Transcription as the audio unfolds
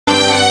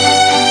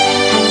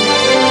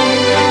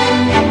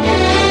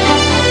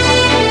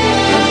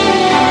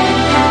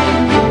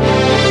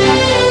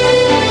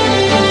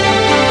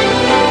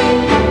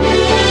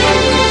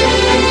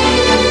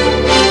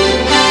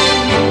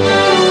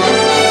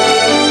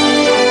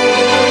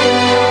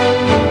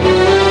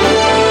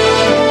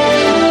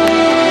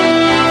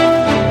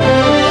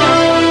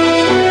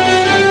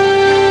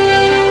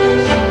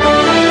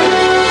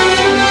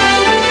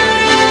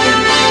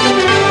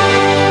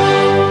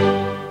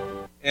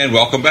And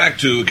welcome back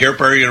to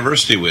KARATBARS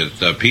University with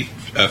Pete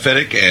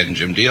FETTIG and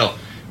Jim Deal.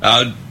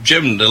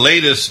 Jim, the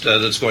latest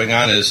that's going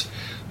on is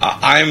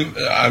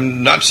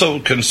I'm not so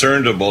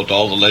concerned about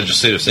all the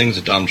legislative things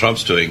that Donald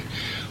Trump's doing,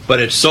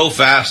 but it's so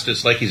fast,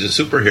 it's like he's a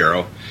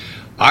superhero.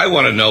 I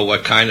want to know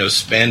what kind of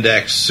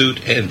spandex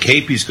suit and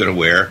cape he's going to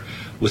wear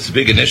with the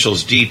big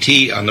initials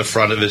DT on the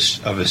front of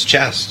his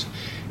chest,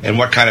 and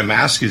what kind of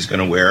mask he's going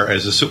to wear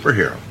as a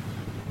superhero.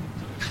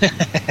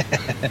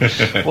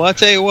 Well, I'll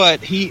tell you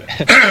what, he's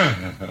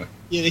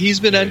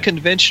been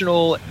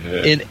unconventional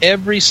in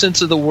every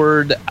sense of the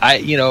word.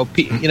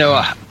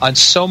 On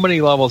so many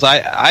levels.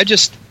 I'm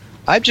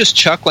just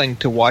chuckling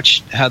to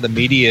watch how the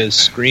media is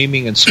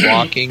screaming and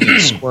squawking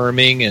and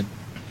squirming, and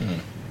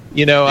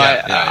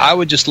I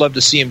would just love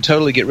to see him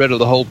totally get rid of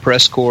the whole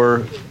press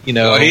corps.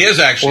 Well, he is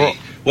actually.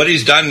 What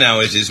he's done now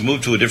is he's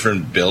moved to a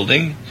different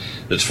building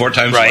that's 4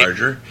 times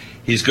larger.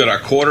 He's got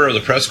a quarter of the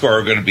press corps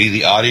are going to be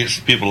the audience,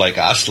 people like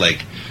us,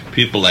 like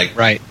people like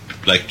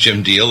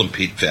Jim Deal and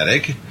Pete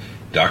FETTIG,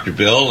 Dr.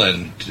 Bill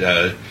and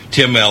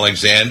Tim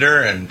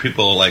Alexander, and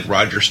people like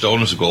Roger Stone,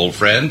 who's a gold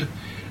friend.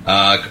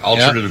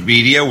 Alternative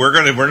media. We're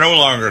no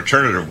longer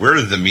alternative.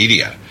 We're the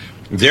media.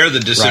 They're the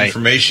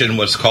disinformation,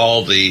 what's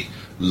called the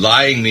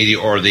lying media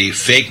or the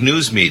fake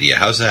news media.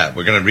 How's that?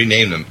 We're going to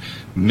rename them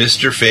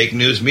Mr. Fake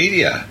News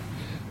Media.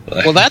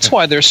 Well, that's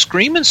why they're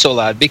screaming so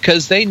loud,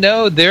 because they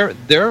know their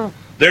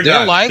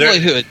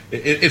livelihood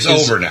it's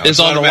over now. It's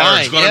on the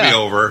line. It's going to be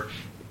over.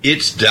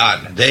 It's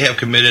done. They have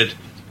committed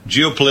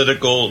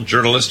geopolitical,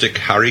 journalistic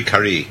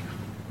hari-kari.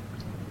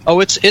 Oh,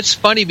 it's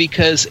funny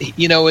because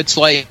it's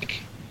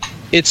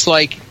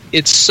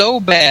so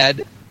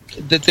bad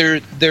that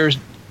they're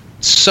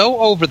so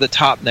over the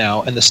top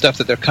now, and the stuff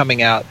that they're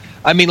coming out.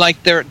 I mean,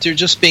 like they're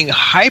just being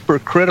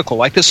hypercritical.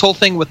 Like this whole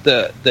thing with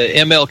the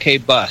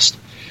MLK bust.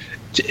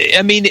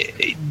 I mean,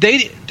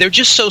 they're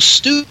just so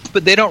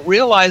stupid. They don't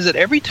realize that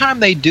every time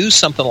they do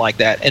something like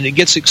that and it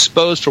gets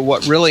exposed for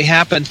what really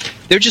happened,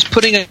 they're just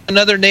putting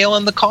another nail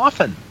in the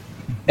coffin.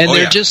 And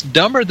they're just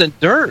dumber than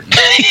dirt.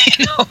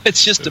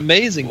 It's just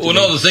amazing. Well,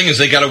 no, the thing is,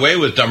 they got away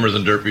with dumber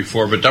than dirt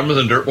before, but dumber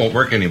than dirt won't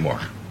work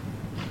anymore.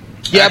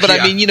 Yeah, actually, but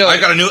I mean, I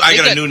got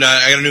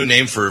a new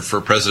name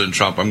for President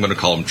Trump. I'm going to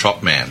call him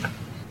Trump Man.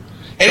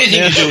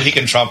 Anything you do, he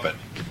can trump it.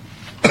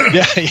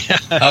 Yeah.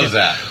 How's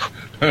that?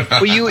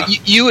 Well,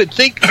 you would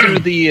think through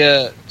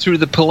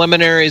the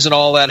preliminaries and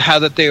all that, how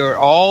that they were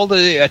all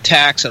the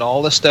attacks and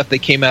all the stuff that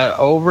came out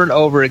over and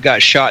over, it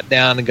got shot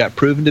down and got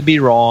proven to be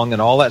wrong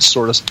and all that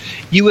sort of stuff.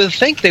 You would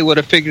think they would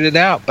have figured it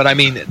out, but I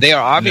mean, they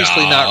are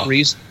obviously not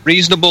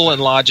reasonable and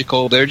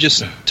logical. They're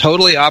just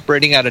totally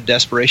operating out of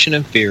desperation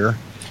and fear.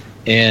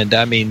 And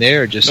I mean,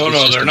 they're just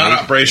they're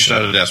not operating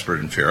out of desperate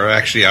and fear.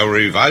 Actually, I will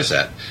revise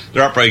that.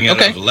 They're operating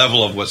at a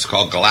level of what's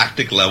called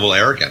galactic level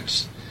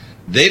arrogance.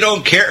 They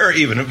don't care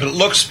even if it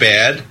looks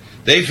bad.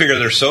 They figure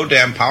they're so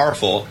damn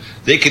powerful,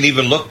 they can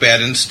even look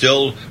bad and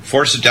still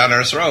force it down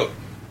our throat.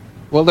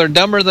 Well, they're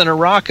dumber than a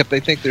rock if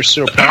they think they're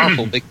so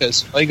powerful,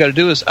 because all you got to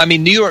do is, I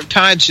mean, New York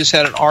Times just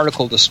had an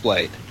article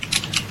displayed.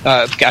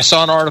 I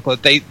saw an article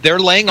that they're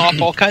laying off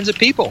all kinds of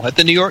people at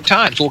the New York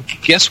Times. Well,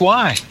 guess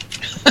why?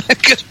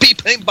 Because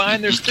people ain't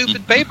buying their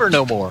stupid paper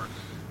no more.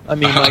 I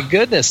mean, my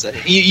goodness.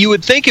 You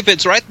would think if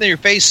it's right in your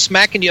face,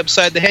 smacking you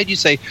upside the head, you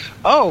say,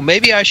 oh,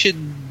 maybe I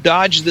should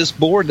dodge this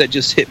board that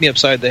just hit me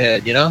upside the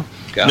head,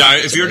 God, now,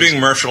 if you're doing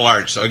martial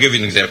arts, I'll give you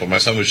an example. My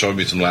son was showing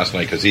me some last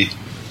night because he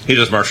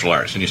does martial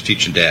arts, and he's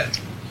teaching Dad.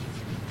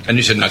 And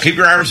he said, now keep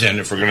your arms in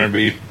if we're going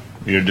to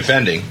be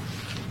defending,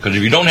 because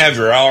if you don't have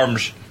your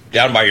arms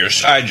down by your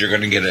side, you're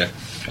going to get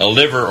a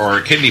liver or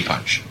a kidney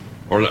punch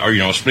or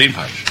a spleen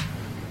punch.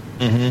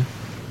 Mm-hmm.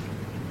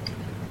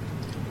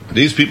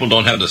 These people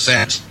don't have the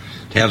sense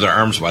to have their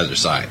arms by their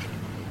side.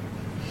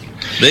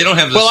 They don't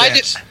have the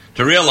sense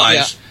to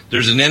realize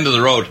there's an end of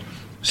the road.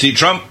 See,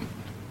 Trump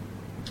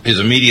is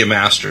a media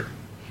master.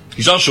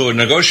 He's also a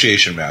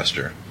negotiation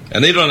master.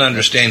 And they don't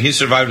understand he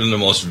survived in the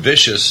most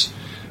vicious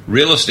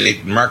real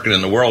estate market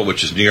in the world,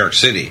 which is New York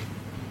City.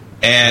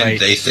 And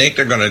they think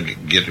they're going to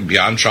get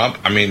beyond Trump.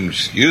 I mean,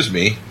 excuse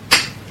me.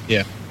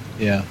 Yeah.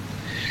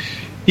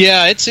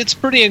 Yeah, it's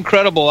pretty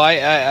incredible.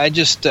 I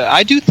do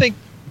think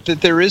that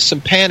there is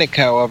some panic,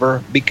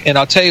 however, and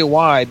I'll tell you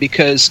why.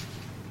 Because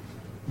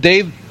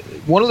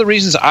one of the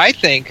reasons I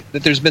think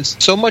that there's been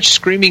so much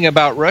screaming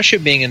about Russia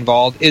being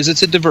involved is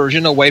it's a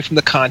diversion away from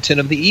the content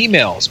of the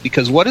emails.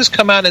 Because what has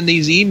come out in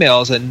these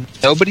emails, and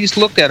nobody's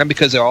looked at them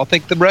because they all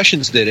think the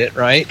Russians did it,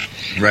 right?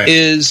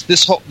 Is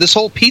this whole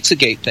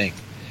Pizzagate thing.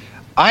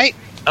 I'm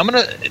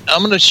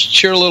gonna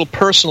share a little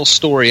personal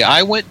story.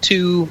 I went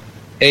to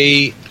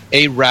a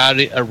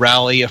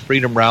rally, a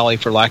freedom rally,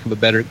 for lack of a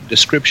better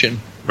description.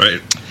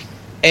 Right.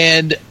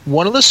 And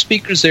one of the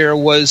speakers there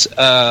was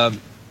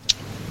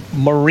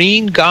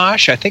Maureen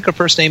Gosh. I think her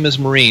first name is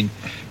Maureen.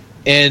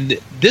 And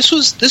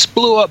this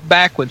blew up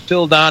back when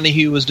Phil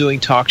Donahue was doing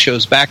talk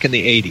shows back in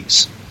the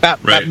 80s.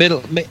 About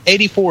middle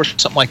 84,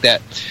 something like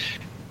that.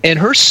 And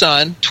her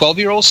son,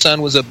 12-year-old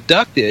son, was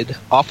abducted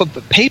off of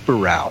a paper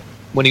route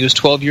when he was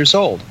 12 years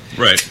old.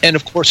 Right. And,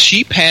 of course,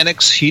 she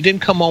panics. He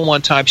didn't come on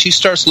one time. She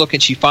starts looking.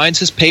 She finds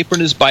his paper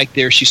and his bike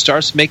there. She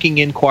starts making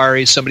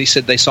inquiries. Somebody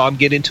said they saw him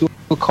get into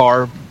a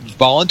car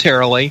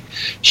voluntarily.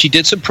 She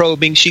did some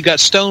probing. She got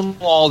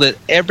stonewalled at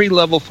every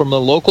level from the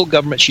local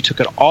government. She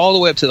took it all the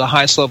way up to the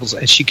highest levels,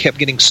 and she kept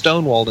getting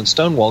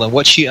stonewalled. And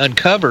what she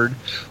uncovered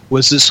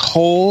was this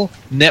whole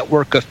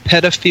network of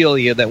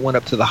pedophilia that went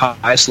up to the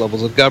highest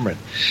levels of government.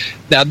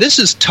 Now, this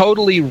is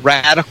totally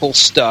radical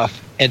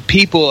stuff, and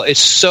people, it's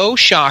so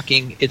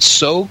shocking, it's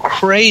so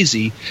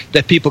crazy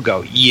that people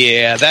go,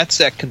 yeah, that's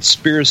that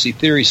conspiracy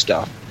theory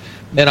stuff.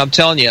 And I'm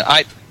telling you,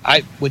 I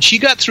when she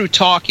got through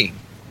talking,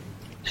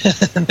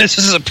 this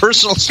is a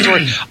personal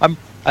story.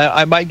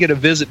 I might get a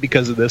visit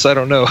because of this. I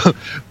don't know.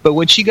 But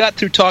when she got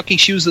through talking,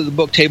 she was at the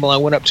book table. I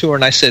went up to her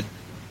and I said,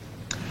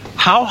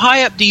 how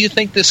high up do you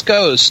think this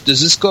goes?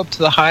 Does this go up to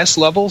the highest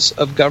levels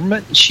of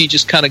government? She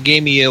just kind of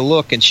gave me a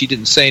look, and she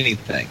didn't say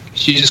anything.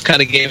 She just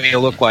kind of gave me a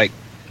look like,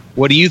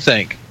 what do you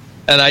think?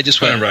 And I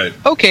just went, right.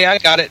 Okay, I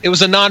got it. It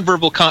was a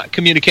nonverbal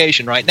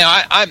communication, right?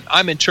 Now,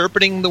 I'm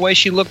interpreting the way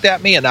she looked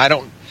at me, and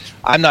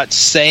I'm not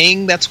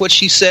saying that's what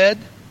she said,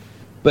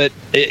 but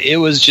it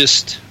was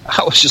just,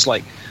 I was just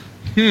like,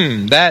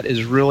 that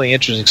is really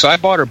interesting. So I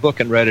bought her book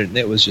and read it, and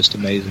it was just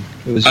amazing.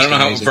 It was. I don't know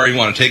how far you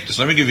want to take this.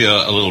 Let me give you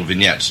a little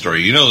vignette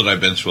story. You know that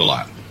I've been through a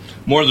lot.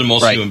 More than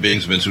most human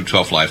beings have been through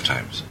 12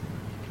 lifetimes.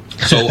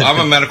 So I'm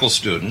a medical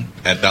student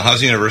at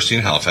Dalhousie University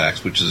in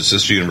Halifax, which is a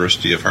sister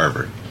university of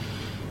Harvard.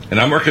 And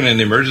I'm working in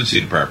the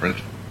emergency department.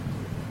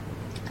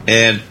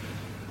 And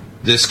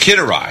this kid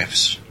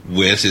arrives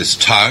with his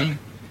tongue,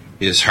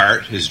 his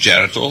heart, his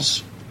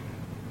genitals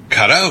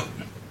cut out.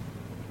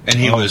 And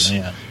he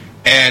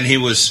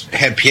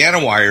had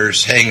piano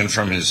wires hanging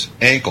from his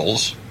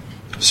ankles,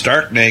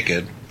 stark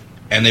naked,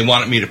 and they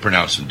wanted me to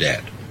pronounce him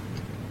dead.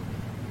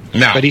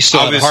 Now, but he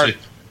still had a heart.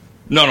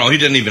 No, he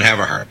didn't even have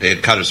a heart. They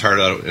had cut his heart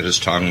out at his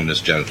tongue and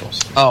his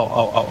genitals.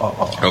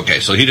 Oh. Okay,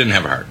 so he didn't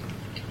have a heart.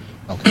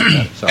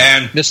 Okay, sorry.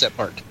 And missed that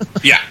part.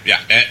 yeah.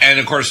 And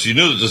of course, you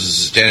knew that this is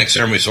a satanic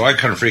ceremony, so I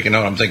kind of freaking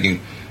out. I'm thinking,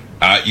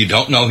 you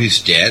don't know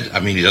he's dead? I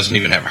mean, he doesn't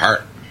even have a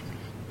heart,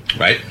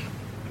 right?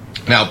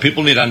 Now,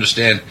 people need to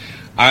understand,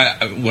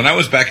 when I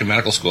was back in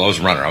medical school, I was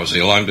a runner. I was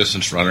a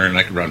long-distance runner, and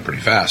I could run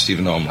pretty fast.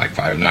 Even though I'm like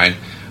 5'9",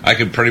 I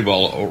could pretty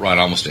well run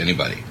almost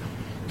anybody.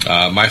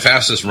 My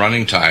fastest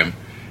running time,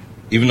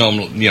 even though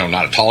I'm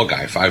not a tall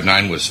guy,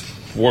 5'9", was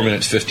 4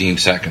 minutes 15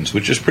 seconds,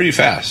 which is pretty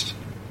fast,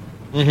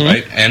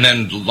 right? And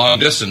then long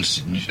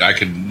distance,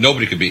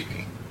 nobody could beat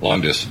me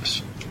long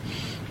distance.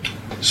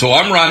 So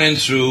I'm running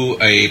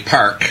through a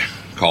park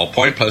called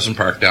Point Pleasant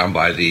Park down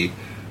by the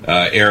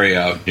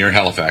area near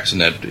Halifax, in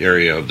that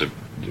area of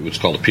what's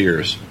called the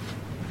piers.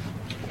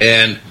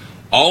 And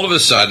all of a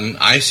sudden,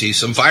 I see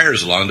some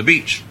fires along the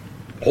beach.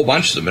 A whole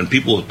bunch of them, and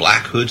people with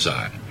black hoods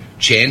on,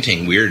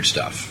 chanting weird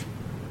stuff.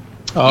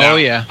 Now,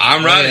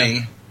 I'm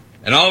running,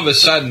 and all of a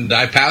sudden,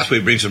 my pathway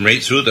brings them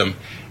right through them,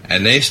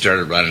 and they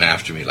started running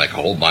after me, like a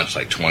whole bunch,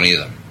 like 20 of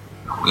them.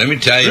 Let me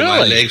tell you,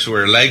 my legs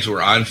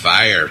were on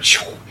fire.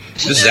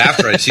 This is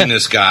after I'd seen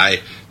this guy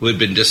who had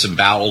been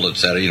disemboweled,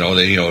 etc.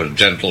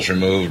 Genitals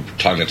removed,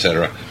 tongue,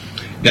 etc.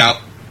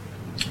 Now,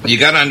 you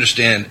got to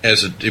understand,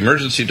 as an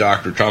emergency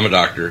doctor, trauma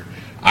doctor,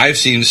 I've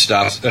seen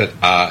stuff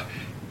that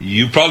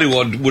you probably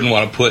wouldn't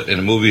want to put in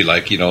a movie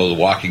like, The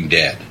Walking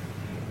Dead.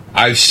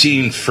 I've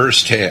seen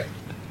firsthand.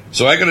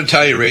 So I got to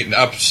tell you right in the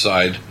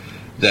upside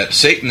that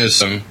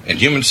Satanism and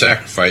human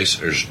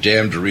sacrifice are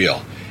damned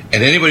real.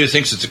 And anybody who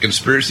thinks it's a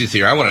conspiracy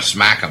theory, I want to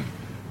smack them.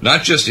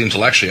 Not just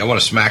intellectually, I want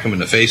to smack them in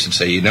the face and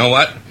say, you know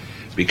what?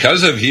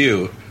 Because of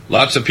you,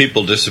 lots of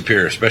people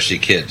disappear, especially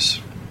kids.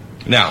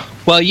 Now,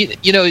 well,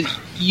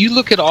 you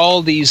look at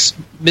all these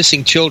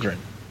missing children,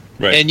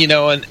 right?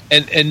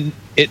 And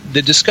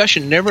the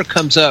discussion never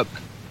comes up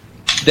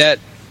that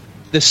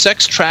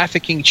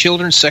the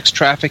children's sex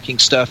trafficking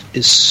stuff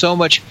is so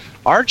much.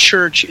 Our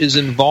church is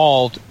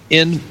involved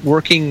in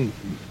working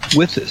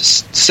with the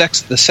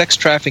sex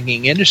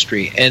trafficking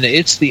industry, and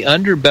it's the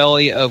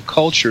underbelly of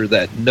culture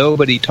that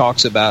nobody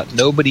talks about,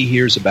 nobody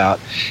hears about.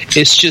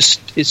 It's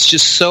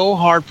just so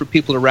hard for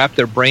people to wrap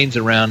their brains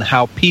around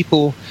how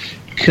people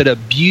could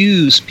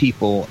abuse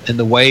people in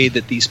the way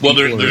that these people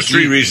there's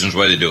three reasons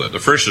why they do it. The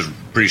first is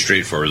pretty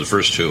straightforward, the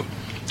first two.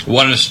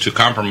 One is to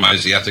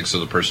compromise the ethics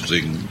of the person so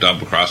you can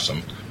double cross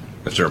them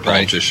if they're a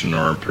politician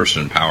or a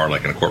person in power,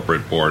 like in a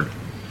corporate board.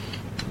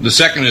 The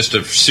second is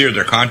to sear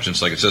their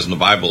conscience, like it says in the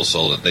Bible,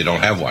 so that they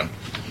don't have one.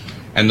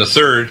 And the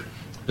third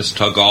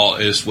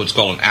is what's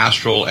called an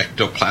astral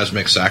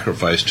ectoplasmic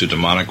sacrifice to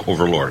demonic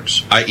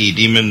overlords, i.e.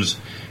 demons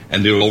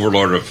and the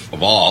overlord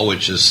of all,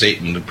 which is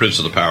Satan, the prince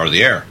of the power of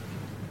the air.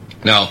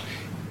 Now,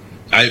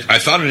 I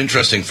found an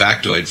interesting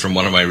factoid from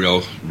one of my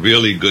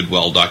really good,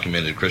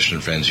 well-documented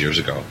Christian friends years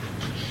ago.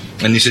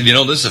 And he said,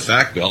 this is a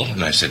fact, Bill.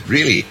 And I said,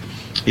 really?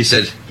 He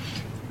said,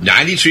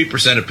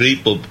 93% of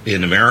people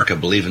in America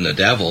believe in the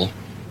devil,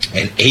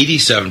 and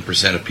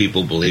 87% of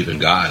people believe in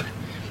God.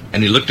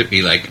 And he looked at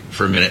me like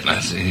for a minute,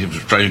 and he was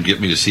trying to get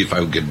me to see if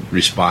I could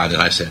respond.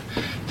 And I said,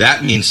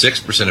 that means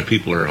 6% of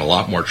people are in a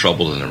lot more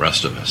trouble than the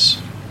rest of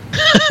us.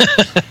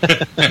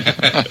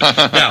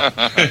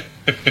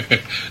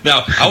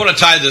 Now, I want to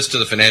tie this to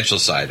the financial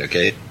side,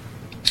 okay?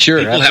 Sure.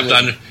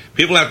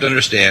 People have to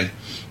understand,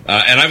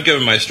 and I've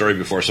given my story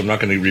before, so I'm not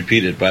going to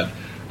repeat it, but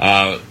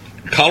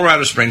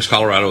Colorado Springs,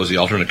 Colorado is the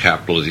alternate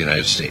capital of the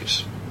United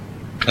States.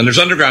 And there's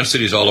underground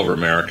cities all over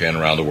America and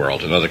around the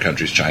world, in other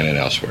countries, China and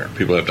elsewhere.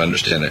 People have to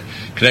understand it.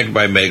 Connected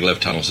by maglev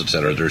tunnels,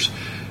 etc. There's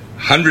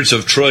hundreds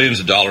of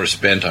trillions of dollars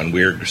spent on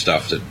weird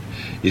stuff that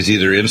is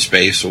either in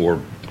space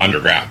or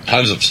underground.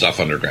 Tons of stuff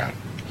underground.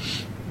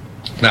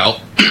 Now,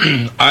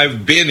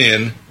 I've been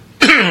in,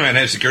 and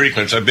had security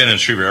clearance, I've been in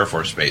Schriever Air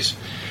Force Base,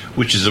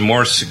 which is a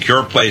more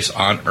secure place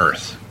on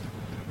Earth.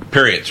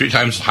 Period. 3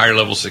 times higher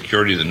level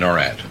security than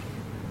NORAD.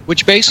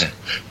 Which base?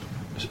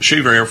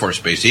 Schriever Air Force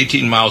Base,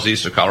 18 miles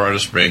east of Colorado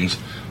Springs,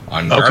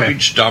 on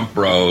Garbage Dump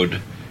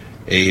Road,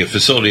 a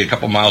facility a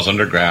couple miles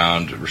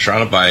underground,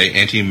 surrounded by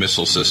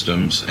anti-missile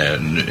systems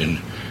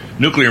and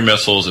nuclear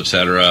missiles,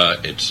 etc.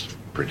 It's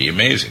pretty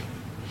amazing.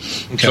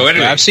 Okay. So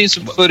anyway, I've seen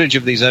some footage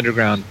of these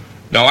underground.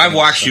 Now, I've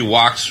actually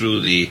walked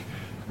through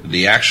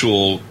the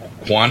actual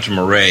quantum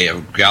array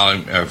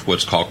of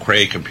what's called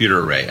Cray computer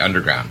array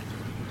underground,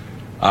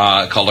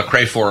 called a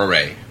Cray 4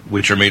 array,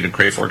 which are made in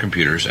Cray 4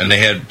 computers. And they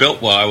had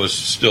built, while I was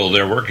still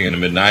there working in the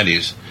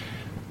mid-'90s,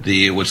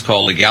 what's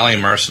called the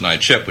gallium arsenide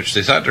chip, which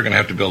they thought they're going to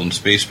have to build in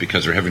space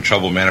because they're having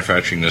trouble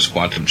manufacturing this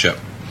quantum chip.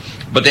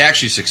 But they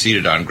actually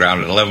succeeded on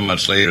ground, and 11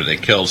 months later they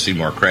killed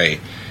Seymour Cray,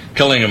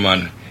 killing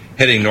him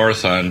heading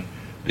north on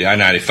the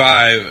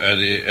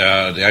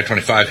I-95, the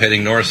I-25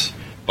 heading north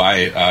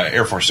by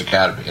Air Force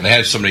Academy. And they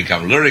had somebody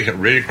come literally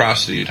right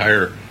across the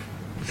entire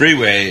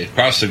freeway,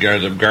 across the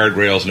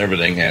guardrails and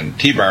everything, and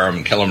T-bar him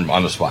and kill him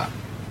on the spot.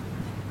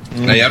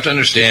 Now, you have to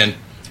understand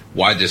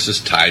why this is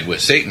tied with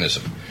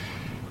Satanism.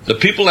 The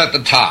people at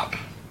the top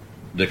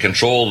that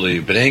control the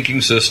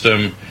banking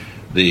system,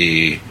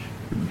 the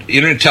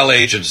intel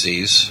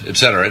agencies,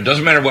 etc., it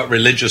doesn't matter what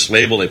religious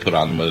label they put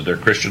on them, whether they're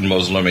Christian,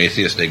 Muslim,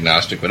 atheist,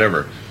 agnostic,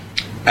 whatever.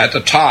 At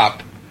the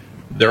top,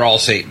 they're all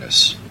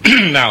Satanists.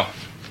 Now,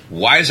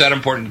 why is that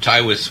important to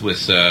tie with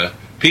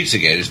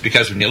Pizzagate? It's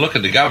because when you look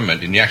at the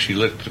government and you actually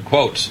look at the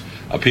quotes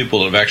of people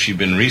that have actually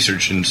been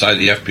researched inside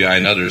the FBI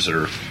and others that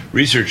are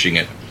researching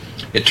it,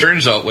 it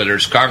turns out whether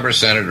it's Congress,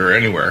 Senate, or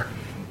anywhere,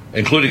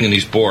 including in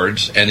these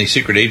boards and these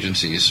secret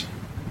agencies,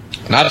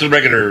 not the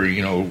regular,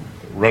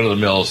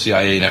 run-of-the-mill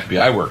CIA and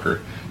FBI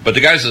worker, but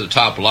the guys at the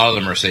top, a lot of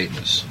them are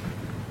Satanists.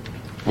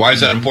 Why is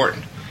that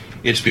important?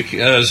 It's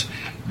because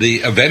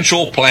the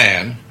eventual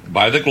plan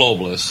by the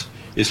globalists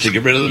is to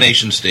get rid of the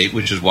nation state,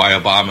 which is why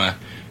Obama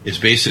is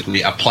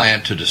basically a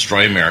plan to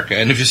destroy America.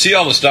 And if you see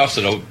all the stuff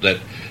that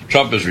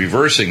Trump is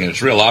reversing, and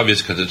it's real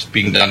obvious because it's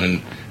being done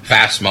in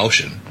fast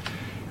motion,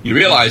 you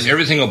realize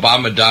everything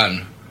Obama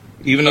done,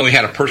 even though he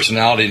had a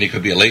personality and he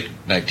could be a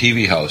late-night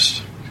TV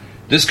host,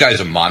 this guy's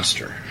a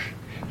monster.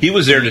 He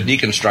was there to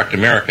deconstruct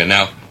America.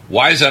 Now,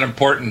 why is that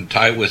important to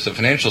tie with the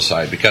financial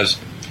side? Because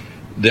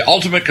the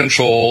ultimate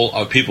control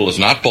of people is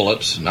not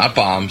bullets, not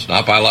bombs,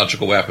 not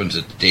biological weapons,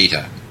 it's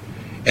data.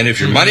 And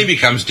if your money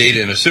becomes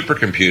data in a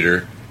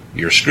supercomputer,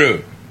 you're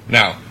screwed.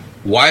 Now,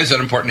 why is that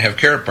important to have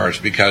KARATBARS?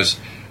 Because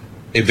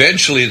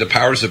eventually the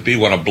powers that be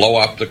want to blow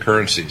up the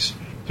currencies.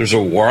 There's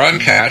a war on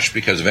cash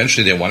because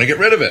eventually they want to get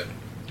rid of it.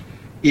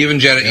 Even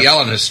Janet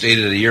Yellen has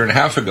stated a year and a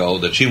half ago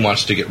that she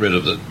wants to get rid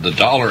of the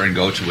dollar and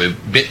go to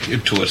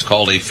what's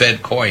called a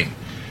Fed coin,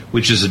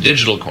 which is a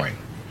digital coin.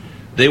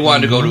 They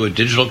want to go to a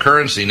digital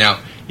currency.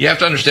 Now, you have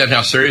to understand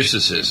how serious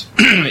this is.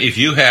 If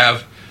you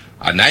have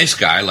a nice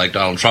guy like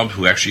Donald Trump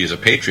who actually is a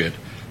patriot,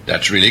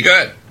 that's really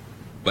good.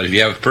 But if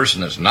you have a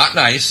person that's not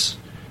nice,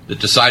 that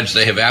decides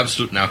they have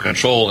absolute now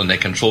control and they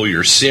control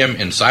your SIM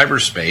in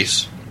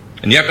cyberspace,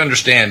 and you have to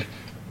understand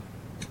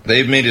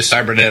they've made a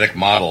cybernetic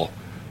model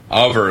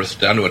of Earth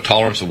down to a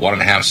tolerance of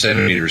 1.5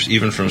 centimeters,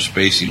 even from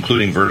space,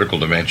 including vertical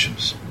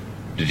dimensions.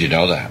 Did you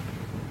know that?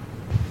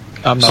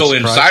 I'm not so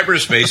surprised. In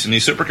cyberspace, in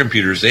these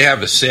supercomputers, they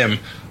have a SIM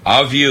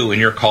of you,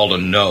 and you're called a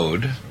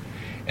node.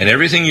 And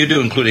everything you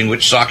do, including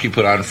which sock you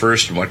put on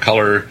first, and what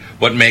color,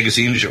 what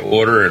magazines you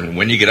order, and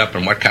when you get up,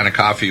 and what kind of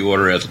coffee you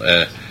order at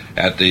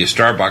the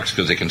Starbucks,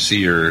 because they can see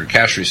your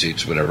cash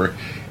receipts, whatever.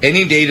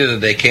 Any data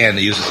that they can,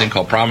 they use a thing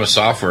called Promise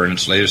Software and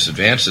its latest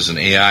advances in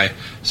AI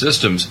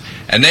systems,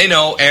 and they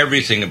know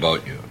everything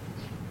about you.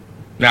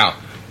 Now,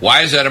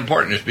 why is that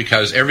important? It's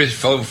because every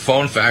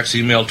phone, fax,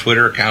 email,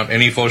 Twitter account,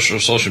 any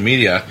social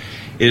media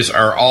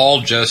are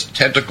all just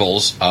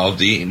tentacles of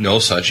the No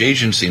Such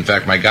Agency. In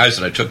fact, my guys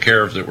that I took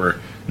care of that were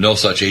No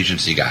Such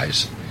Agency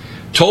guys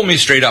told me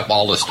straight up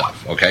all this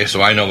stuff, okay?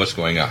 So I know what's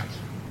going on,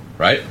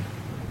 right?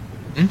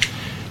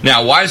 Mm-hmm.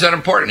 Now, why is that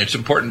important? It's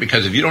important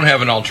because if you don't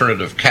have an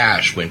alternative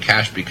cash when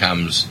cash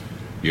becomes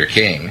your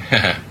king,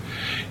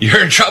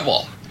 you're in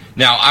trouble.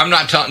 Now, I'm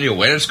not telling you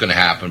when it's going to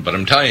happen, but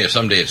I'm telling you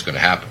someday it's going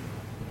to happen.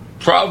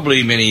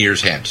 Probably many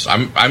years hence.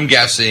 I'm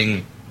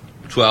guessing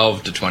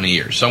 12 to 20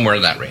 years, somewhere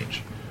in that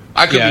range.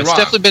 I could be wrong. It's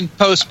definitely been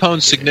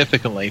postponed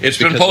significantly. It's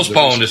been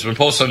postponed. It's been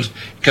postponed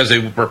because they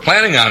were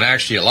planning on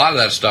actually a lot of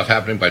that stuff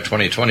happening by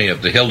 2020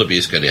 if the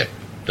Hildebeest got in.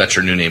 That's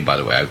her new name, by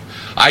the way.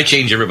 I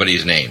change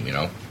everybody's name, you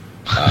know.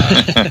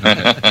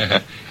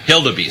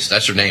 Hildebeest,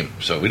 that's her name.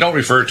 So we don't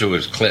refer to her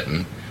as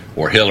Clinton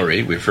or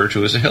Hillary. We refer to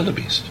her as a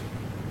Hildebeest.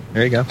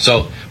 There you go.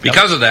 So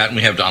because of that, and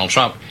we have Donald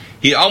Trump,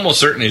 he almost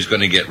certainly is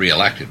going to get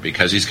reelected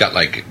because he's got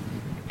like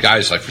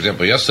guys like, for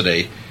example,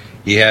 yesterday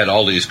he had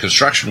all these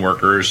construction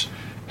workers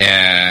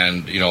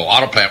and, you know,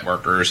 auto plant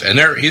workers, and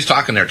he's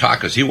talking their talk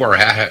because he wore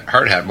a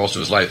hard hat most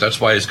of his life.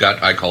 That's why he's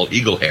got, I call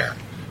eagle hair.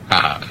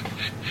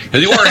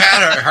 Because he wore a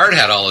hard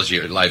hat all his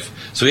life,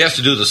 so he has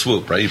to do the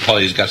swoop, right?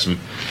 He's got some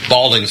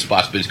balding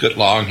spots, but he's got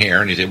long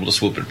hair, and he's able to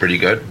swoop it pretty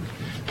good.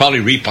 Probably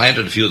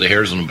replanted a few of the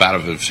hairs on the back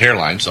of his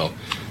hairline, so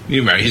you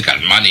remember, he's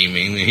got money. I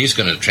mean, he's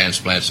going to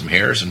transplant some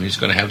hairs, and he's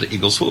going to have the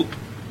eagle swoop.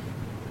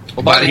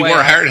 Well, by but he the way, wore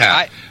a hard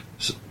hat.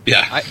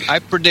 I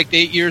predict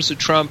 8 years of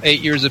Trump,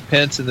 8 years of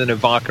Pence, and then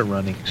Ivanka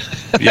running.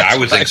 Yeah, I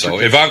would think so.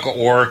 Ivanka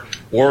or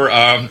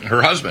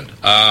her husband.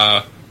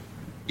 Or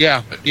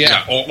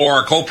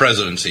a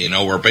co-presidency, you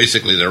know, where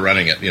basically they're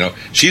running it. You know,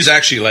 she's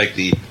actually like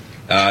the,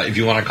 if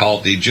you want to call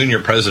it, the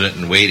junior president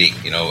in waiting,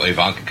 you know,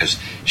 Ivanka, because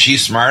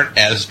she's smart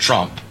as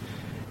Trump,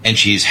 and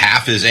she's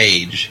half his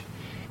age,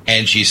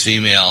 and she's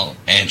female,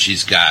 and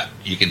she's got,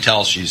 you can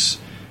tell she's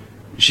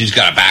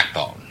got a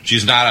backbone.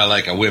 She's not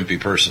like a wimpy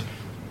person.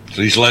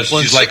 So she's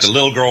like the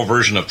little girl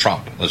version of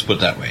Trump. Let's put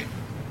it that way.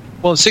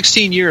 Well, in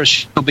 16 years,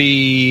 she'll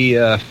be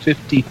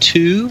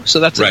 52,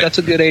 so that's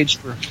a good age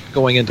for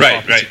going into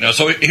office. Right. Now,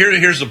 so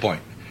here's the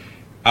point.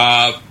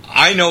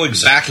 I know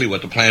exactly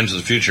what the plans of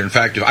the future. In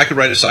fact, if I could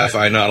write a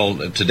sci-fi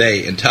novel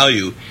today and tell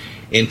you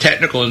in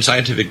technical and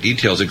scientific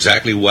details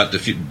exactly what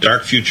the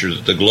dark future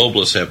that the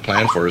globalists have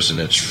planned for us, and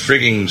it's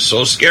frigging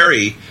so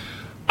scary,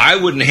 I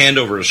wouldn't hand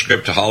over a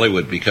script to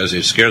Hollywood because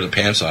it'd scare the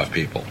pants off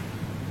people.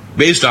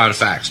 Based on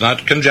facts,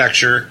 not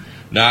conjecture,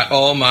 not,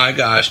 oh my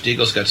gosh,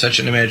 Deagle's got such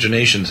an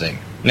imagination thing.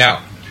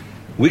 Now,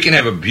 we can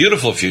have a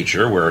beautiful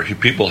future where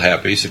people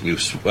have basically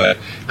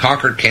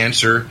conquered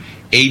cancer,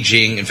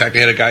 aging. In fact, I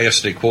had a guy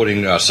yesterday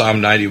quoting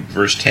Psalm 90,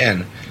 verse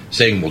 10,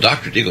 saying, well,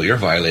 Dr. Deagle, you're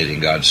violating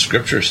God's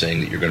scripture saying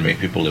that you're going to make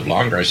people live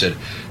longer. I said,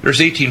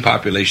 there's 18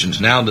 populations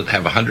now that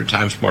have 100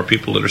 times more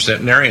people that are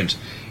centenarians.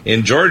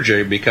 In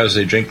Georgia, because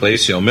they drink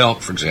glacial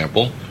milk, for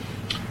example,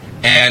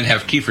 and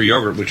have kefir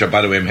yogurt, which,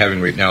 by the way, I'm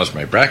having right now as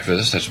my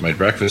breakfast. That's my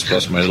breakfast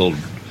plus my little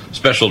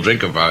special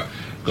drink of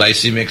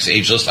glycemics,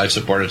 ageless, life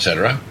support,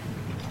 etc.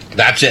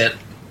 That's it.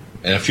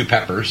 And a few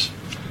peppers.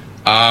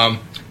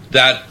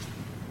 That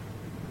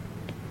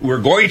we're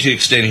going to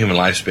extend human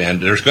lifespan.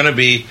 There's going to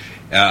be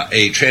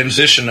a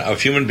transition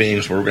of human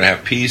beings where we're going to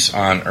have peace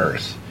on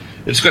earth.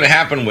 It's going to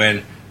happen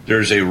when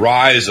there's a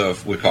rise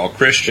of what we call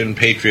Christian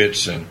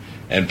patriots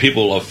and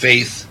people of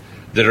faith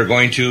that are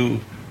going to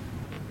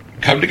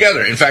come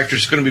together. In fact,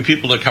 there's going to be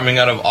people that are coming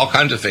out of all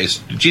kinds of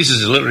faiths.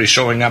 Jesus is literally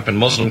showing up in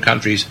Muslim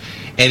countries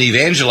and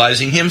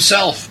evangelizing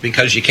himself,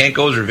 because you can't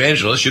go as an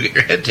evangelist, you get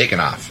your head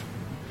taken off.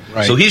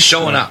 Right. So he's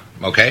showing up,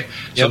 okay?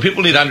 So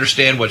people need to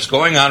understand what's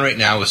going on right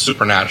now is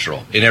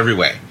supernatural in every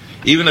way.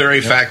 Even the very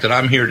fact that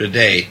I'm here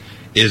today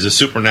is a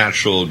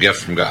supernatural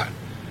gift from God,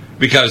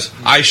 because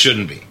I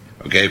shouldn't be,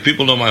 okay?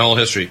 People know my whole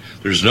history.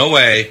 There's no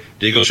way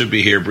Deagle should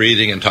be here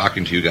breathing and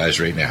talking to you guys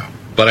right now,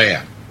 but I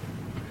am.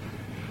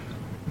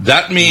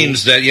 That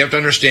means that you have to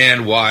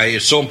understand why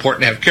it's so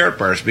important to have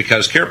KARATBARS,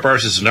 because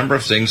KARATBARS is a number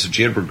of things that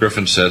J. Edward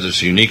Griffin says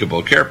is unique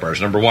about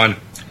KARATBARS. Number one,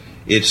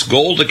 it's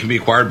gold that can be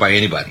acquired by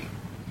anybody.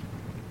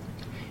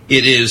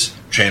 It is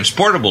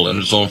transportable in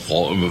its own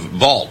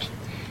vault.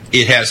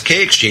 It has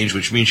K-Exchange,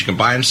 which means you can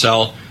buy and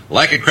sell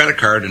like a credit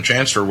card and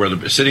transfer, where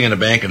they're sitting in a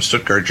bank in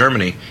Stuttgart,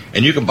 Germany,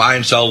 and you can buy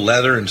and sell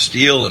leather and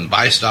steel and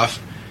buy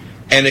stuff.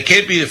 And it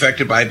can't be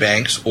affected by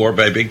banks or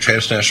by big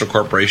transnational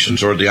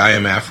corporations or the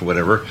IMF or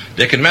whatever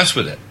that can mess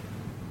with it.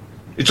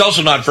 It's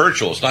also not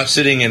virtual. It's not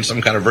sitting in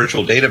some kind of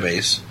virtual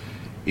database,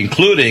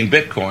 including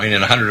Bitcoin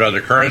and 100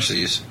 other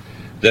currencies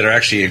that are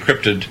actually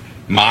encrypted,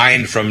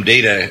 mined from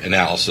data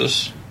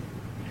analysis.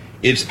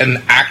 It's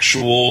an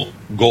actual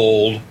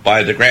gold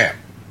by the gram,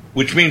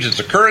 which means it's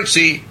a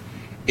currency.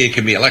 It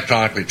can be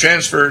electronically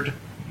transferred.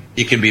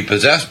 It can be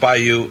possessed by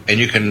you, and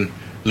you can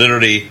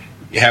literally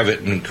have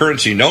it in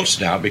currency notes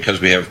now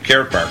because we have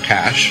KARATBARS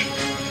cash.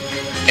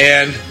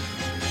 And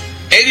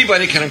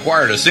anybody can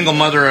acquire it. A single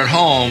mother at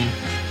home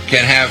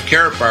can have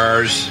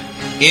KARATBARS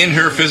in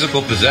her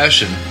physical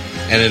possession.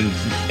 And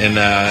in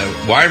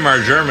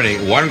Weimar, Germany,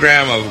 1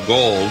 gram of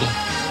gold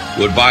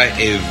would buy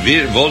a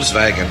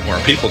Volkswagen or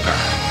a people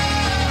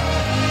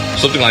car.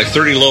 Something like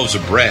 30 loaves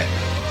of bread.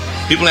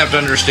 People have to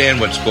understand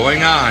what's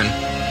going on.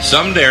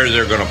 Someday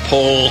they're going to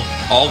pull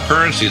all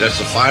currency. That's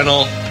the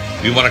final,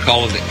 you want to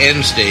call it the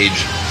end stage,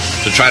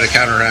 to try to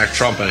counteract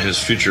Trump and his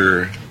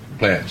future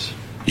plans.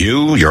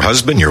 You, your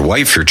husband, your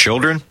wife, your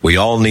children, we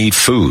all need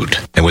food.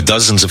 And with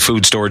dozens of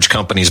food storage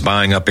companies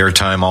buying up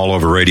airtime all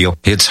over radio,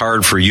 it's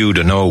hard for you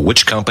to know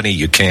which company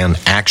you can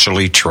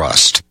actually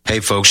trust. Hey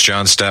folks,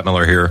 John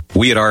Statmiller here.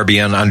 We at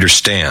RBN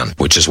understand,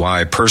 which is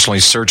why I personally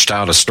searched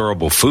out a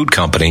storable food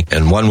company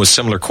and one with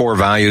similar core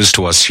values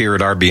to us here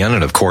at RBN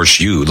and of course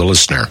you, the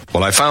listener.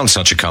 Well, I found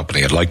such a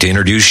company. I'd like to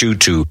introduce you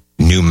to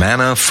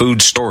Numana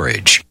Food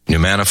Storage.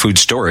 Numana Food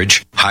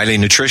Storage, highly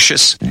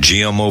nutritious,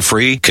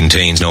 GMO-free,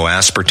 contains no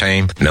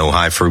aspartame, no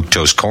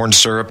high-fructose corn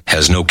syrup,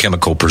 has no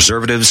chemical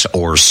preservatives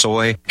or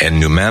soy,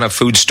 and Numana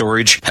Food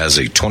Storage has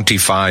a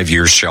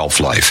 25-year shelf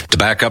life. To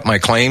back up my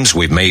claims,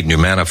 we've made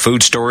Numana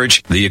Food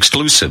Storage the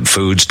exclusive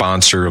food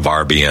sponsor of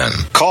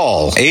RBN.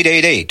 Call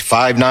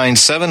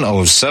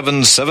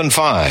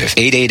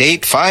 888-597-0775,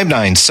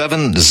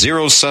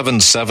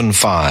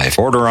 888-597-0775.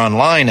 Order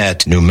online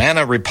at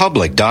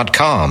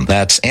NumanaRepublic.com.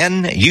 That's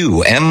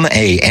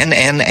NUMANNA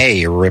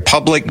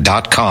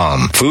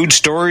Republic.com. Food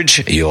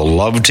storage you'll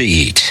love to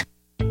eat.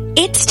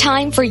 It's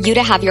time for you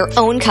to have your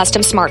own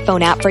custom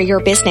smartphone app for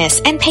your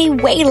business and pay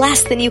way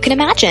less than you can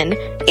imagine.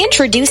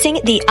 Introducing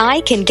the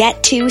I Can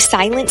Get To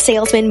Silent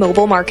Salesman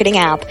mobile marketing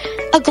app,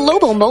 a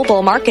global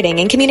mobile marketing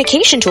and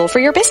communication tool for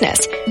your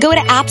business. Go to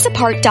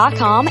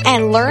appsapart.com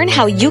and learn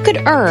how you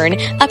could earn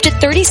up to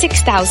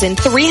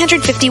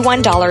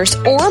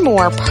 $36,351 or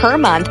more per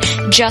month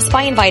just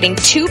by inviting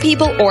 2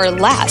 people or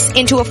less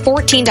into a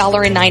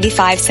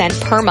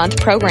 $14.95 per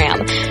month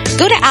program.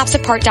 Go to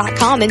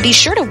appsapart.com and be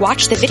sure to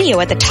watch the video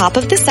at the top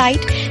of the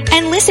site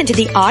and listen to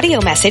the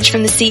audio message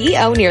from the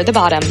CEO near the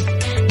bottom.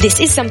 This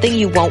is something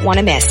you won't want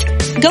to miss.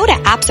 Go to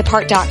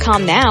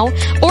appsapart.com now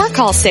or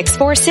call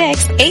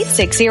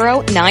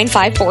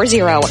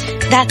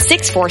 646-860-9540. That's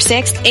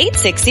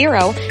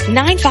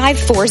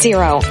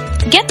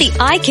 646-860-9540. Get the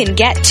I Can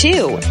Get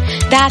To.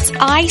 That's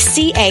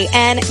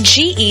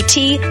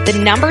ICANGET, the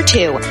number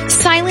 2,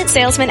 Silent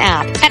Salesman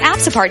app at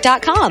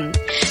appsapart.com.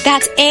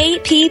 That's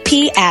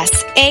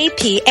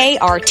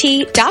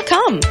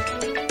APPSAPART.com.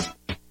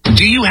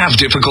 Do you have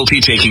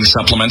difficulty taking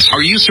supplements?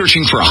 Are you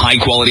searching for a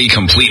high-quality,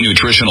 complete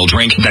nutritional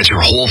drink that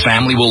your whole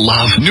family will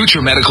love?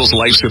 Nutrimedical's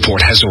Life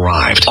Support has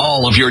arrived.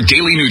 All of your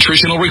daily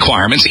nutritional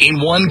requirements in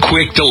one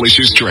quick,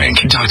 delicious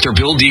drink. Dr.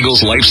 Bill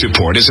Deagle's Life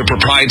Support is a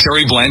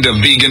proprietary blend of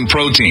vegan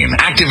protein,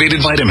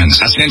 activated vitamins,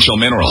 essential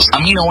minerals,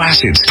 amino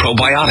acids,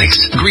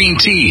 probiotics, green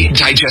tea,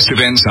 digestive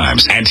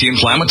enzymes,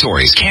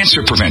 anti-inflammatories,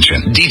 cancer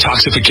prevention,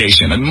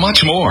 detoxification, and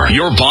much more.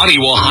 Your body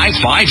will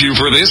high-five you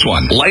for this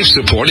one. Life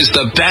Support is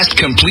the best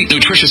complete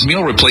nutritious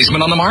meal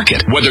replacement on the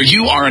market. Whether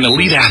you are an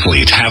elite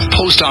athlete, have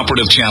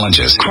post-operative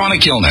challenges,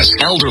 chronic illness,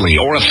 elderly,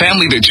 or a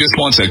family that just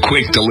wants a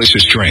quick,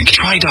 delicious drink,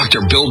 try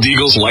Dr. Bill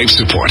Deagle's Life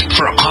Support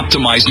for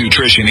optimized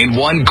nutrition in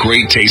one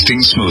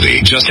great-tasting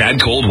smoothie. Just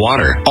add cold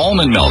water,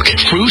 almond milk,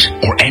 fruit,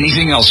 or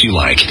anything else you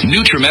like.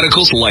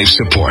 Nutrimedical's Life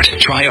Support.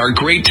 Try our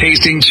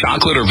great-tasting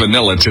chocolate or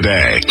vanilla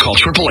today. Call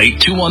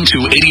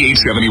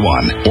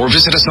 888-212-8871 or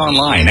visit us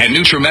online at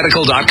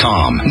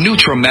Nutrimedical.com.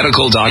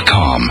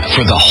 Nutrimedical.com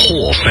for the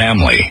whole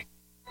family.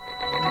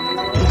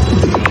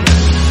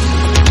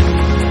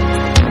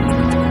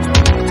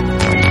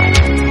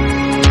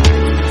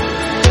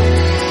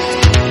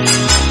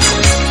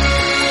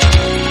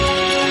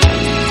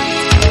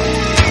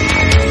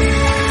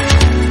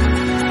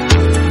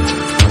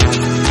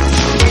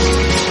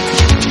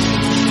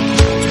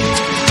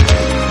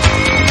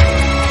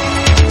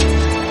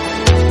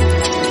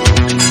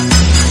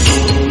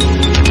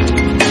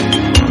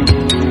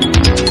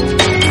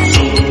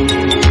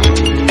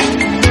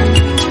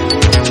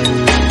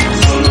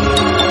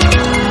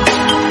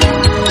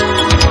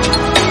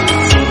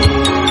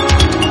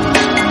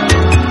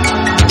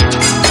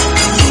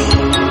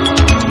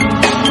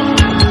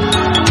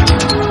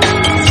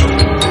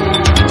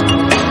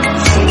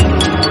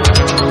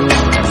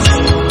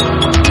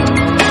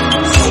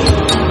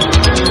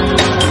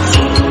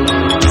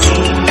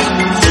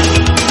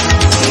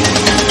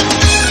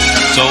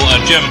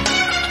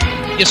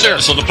 Yes, sir.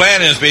 So the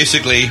plan is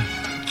basically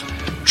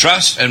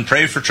trust and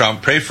pray for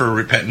Trump, pray for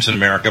repentance in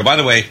America. By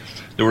the way,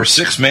 there were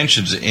 6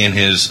 mentions in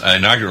his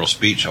inaugural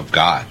speech of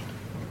God.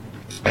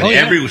 And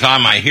every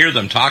time I hear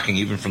them talking,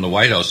 even from the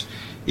White House,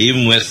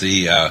 even with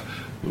the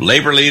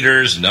labor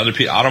leaders and other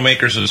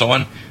automakers and so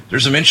on,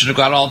 there's a mention of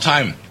God all the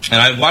time.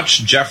 And I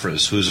watched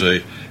Jeffress, who's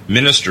a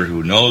minister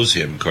who knows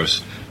him,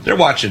 because they're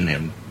watching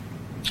him.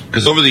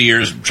 Because over the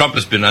years, Trump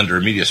has been under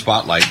a media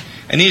spotlight,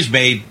 and he's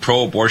made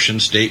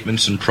pro-abortion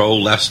statements and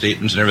pro-left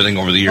statements and everything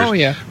over the years. Oh,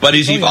 yeah. But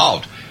he's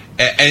evolved.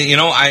 Yeah. And, you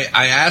know, I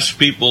ask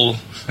people,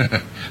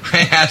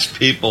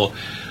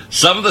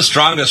 some of the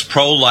strongest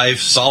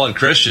pro-life, solid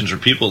Christians are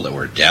people that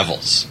were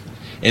devils.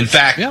 In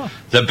fact,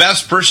 the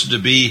best person to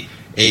be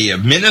a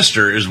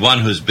minister is one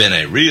who's been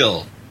a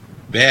real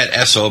bad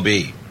SOB.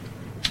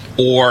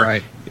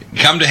 Or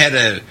come to head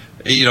a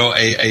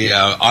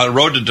on a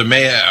road to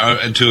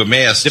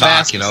Emmaus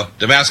talk,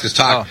 Damascus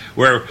talk,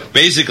 where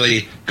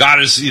basically God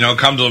has,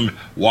 come to them,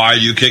 why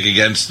you kick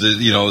against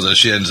the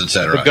shins,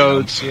 etc. The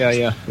goats,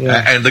 yeah.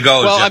 And the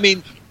goats. Well, I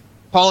mean,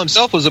 Paul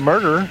himself was a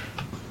murderer.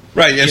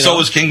 Right, and so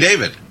was King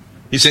David.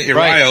 He sent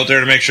Uriah out there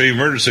to make sure he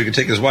murdered so he could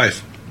take his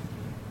wife.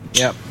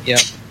 Yep.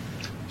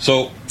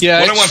 So what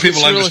I want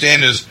people to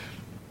understand is,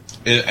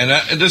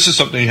 and this is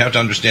something you have to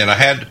understand.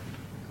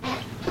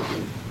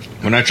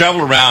 When I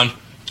travel around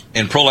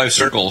in pro-life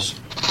circles,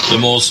 the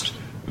most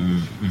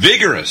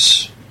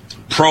vigorous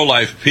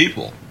pro-life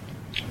people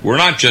were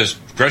not just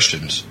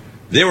Christians.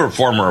 They were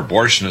former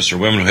abortionists or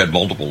women who had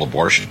multiple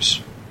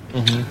abortions.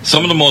 Mm-hmm.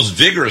 Some of the most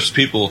vigorous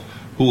people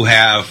who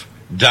have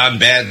done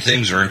bad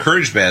things or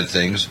encouraged bad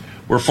things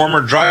were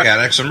former drug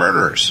addicts and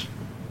murderers.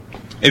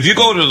 If you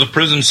go to the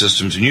prison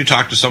systems and you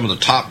talk to some of the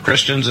top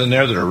Christians in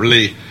there that are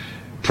really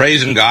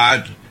praising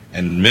God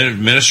and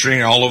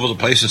ministering all over the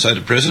place inside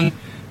the prison,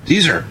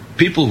 these are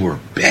people who are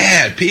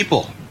bad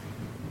people.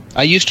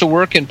 I used to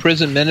work in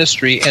prison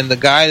ministry, and the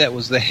guy that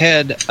was the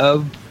head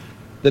of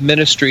the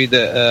ministry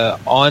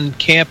on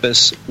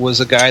campus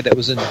was a guy that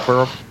was in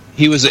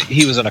he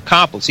was an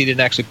accomplice. He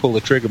didn't actually pull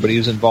the trigger, but he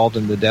was involved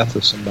in the death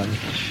of somebody.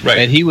 Right.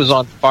 And he was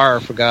on fire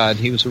for God.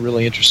 He was a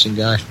really interesting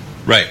guy.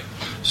 Right.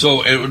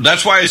 So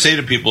that's why I say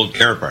to people,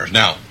 KARATBARS.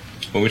 Now,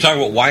 when we talk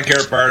about why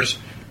KARATBARS,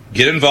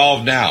 get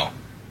involved now.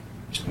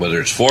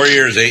 Whether it's 4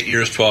 years, 8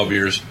 years, 12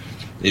 years.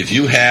 If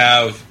you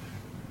have...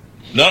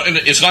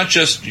 it's not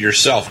just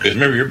yourself, because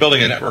remember, you're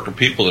building a network of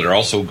people that are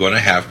also going to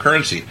have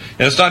currency.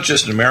 And it's not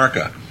just in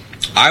America.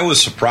 I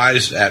was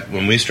surprised at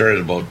when we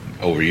started about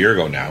over a year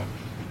ago now,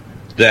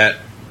 that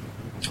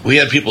we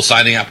had people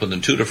signing up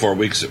within 2 to 4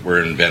 weeks that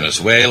were in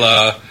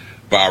Venezuela,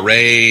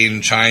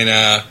 Bahrain,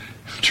 China,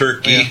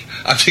 Turkey. Yeah.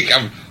 I think,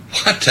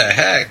 what the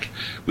heck?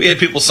 We had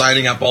people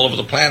signing up all over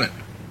the planet.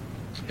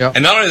 Yep.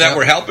 And not only that,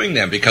 we're helping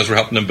them because we're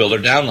helping them build their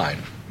downline.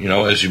 You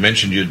know, as you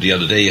mentioned the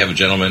other day, you have a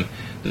gentleman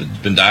that's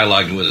been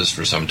dialoguing with us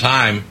for some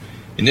time.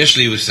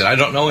 Initially, he said, I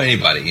don't know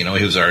anybody. You know,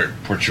 he was our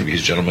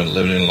Portuguese gentleman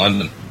living in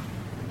London.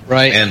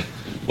 Right. And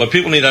what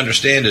people need to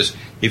understand is,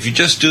 if you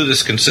just do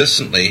this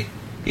consistently,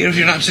 even if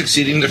you're not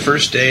succeeding the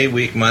first day,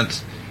 week,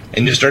 month,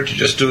 and you start to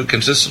just do it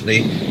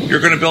consistently, you're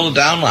going to build a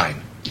downline.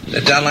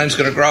 That downline's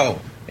going to grow.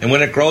 And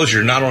when it grows,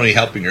 you're not only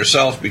helping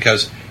yourself,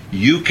 because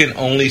you can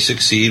only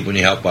succeed when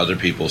you help other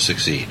people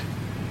succeed,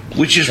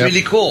 which is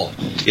really cool.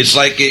 It's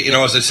like, you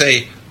know, as I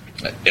say,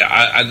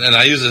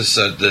 I use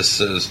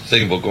this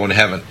thing about going to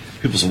heaven.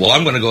 People say, well,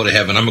 I'm going to go to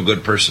heaven. I'm a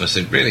good person. I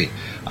said, really?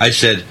 I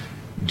said,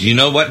 do you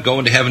know what?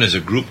 Going to heaven is a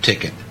group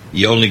ticket.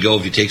 You only go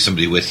if you take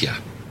somebody with you.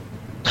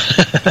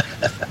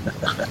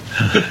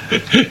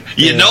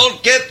 You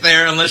don't get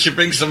there unless you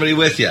bring somebody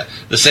with you.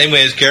 The same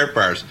way as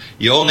KARATBARS.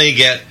 You only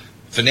get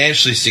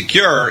financially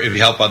secure if you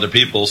help other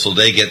people so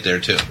they get there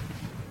too.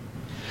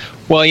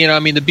 Well, you know, I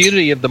mean, the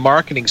beauty of the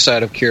marketing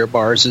side of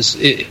KARATBARS is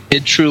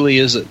it truly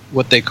is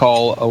what they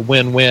call a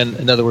win-win.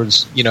 In other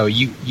words, you know,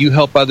 you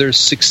help others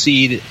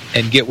succeed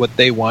and get what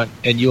they want,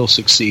 and you'll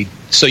succeed.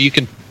 So you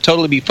can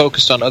totally be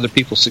focused on other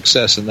people's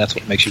success, and that's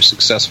what makes you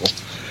successful.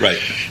 Right.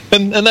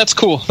 And that's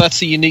cool. That's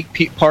the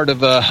unique part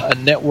of a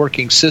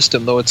networking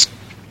system, though it's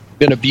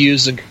been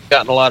abused and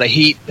gotten a lot of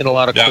heat in a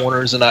lot of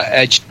corners. And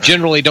I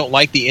generally don't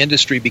like the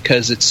industry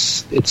because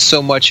it's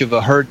so much of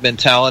a herd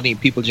mentality,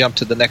 and people jump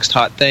to the next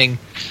hot thing.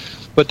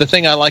 But the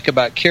thing I like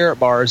about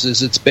KARATBARS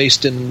is it's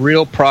based in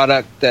real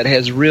product that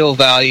has real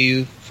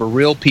value for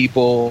real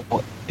people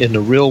in the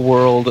real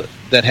world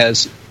that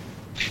has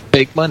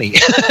fake money.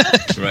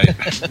 Right.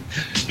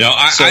 Now,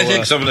 I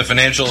think some of the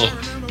financial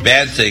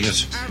bad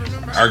things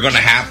are going to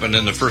happen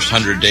in the first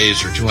 100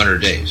 days or 200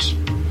 days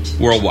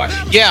worldwide.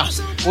 Yeah.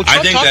 Well,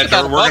 I think that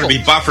we're going to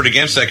be buffered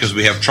against that because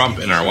we have Trump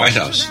in our White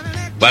House.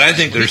 But I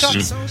think there's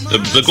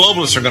the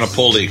globalists are going to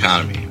pull the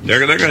economy.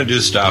 They're going to do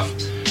stuff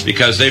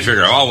because they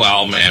figure, oh,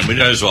 well, man, we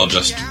might as well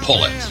just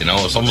pull it. You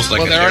know, it's almost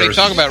like they're already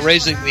talking about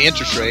raising the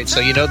interest rate, so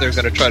you know they're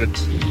going to try to...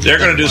 They're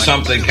going to do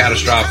something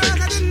catastrophic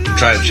to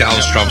try to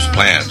challenge Trump's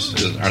plans,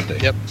 aren't they?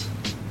 Yep,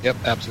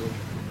 absolutely.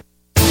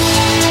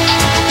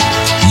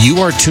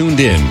 You are tuned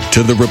in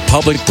to the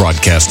Republic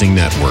Broadcasting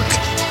Network.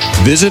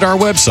 Visit our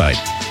website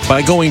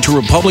by going to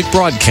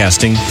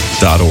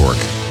republicbroadcasting.org.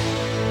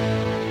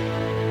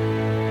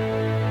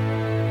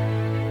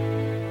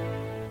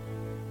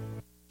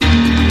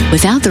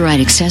 Without the right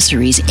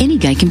accessories, any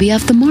guy can be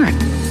off the mark.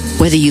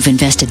 Whether you've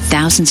invested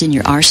thousands in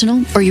your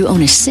arsenal or you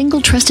own a single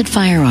trusted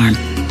firearm,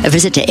 a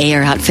visit to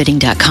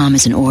AROutfitting.com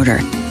is in order.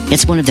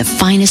 It's one of the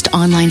finest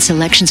online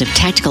selections of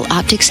tactical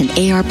optics and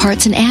AR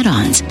parts and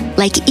add-ons,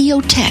 like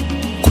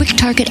EOTech, quick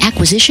target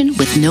acquisition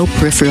with no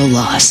peripheral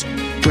loss.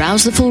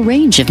 Browse the full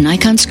range of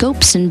Nikon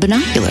scopes and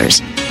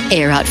binoculars.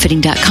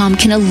 AROutfitting.com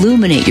can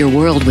illuminate your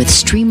world with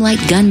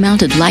Streamlight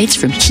gun-mounted lights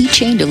from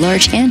keychain to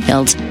large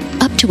handhelds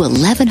up to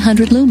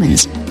 1,100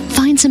 lumens.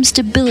 Find some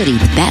stability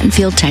with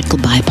Battenfield Tactical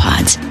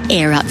Bipods.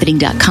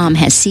 Airoutfitting.com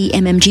has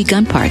CMMG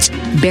gun parts,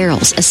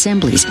 barrels,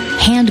 assemblies,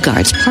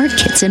 handguards, part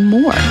kits, and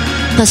more.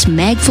 Plus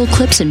mag-full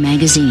clips and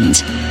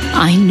magazines.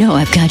 I know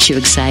I've got you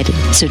excited,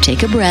 so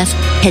take a breath.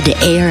 Head to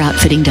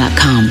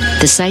Airoutfitting.com.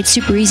 The site's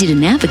super easy to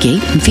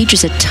navigate and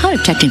features a ton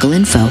of technical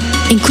info,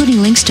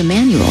 including links to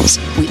manuals.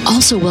 We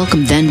also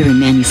welcome vendor and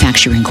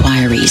manufacturer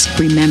inquiries.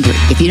 Remember,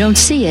 if you don't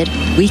see it,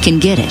 we can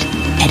get it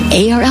at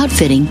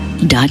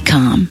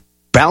Airoutfitting.com.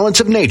 Balance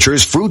of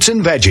Nature's fruits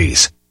and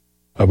veggies.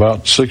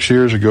 About 6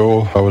 years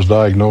ago, I was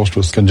diagnosed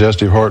with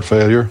congestive heart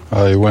failure.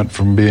 I went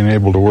from being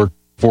able to work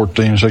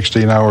 14,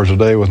 16 hours a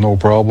day with no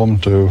problem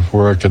to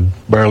where I could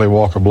barely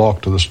walk a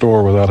block to the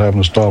store without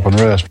having to stop and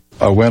rest.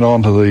 I went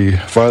on to the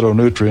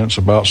phytonutrients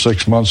about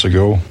 6 months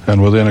ago,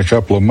 and within a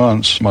couple of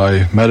months,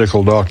 my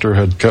medical doctor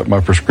had cut my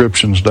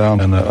prescriptions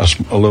down in a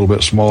little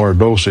bit smaller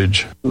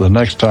dosage. The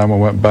next time I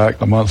went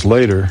back a month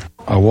later,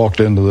 I walked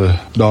into the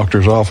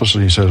doctor's office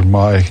and he said,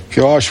 "My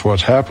gosh,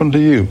 what's happened to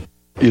you?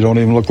 You don't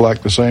even look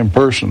like the same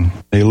person."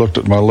 He looked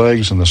at my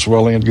legs and the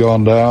swelling had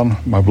gone down.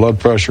 My blood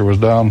pressure was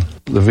down.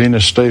 The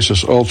venous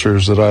stasis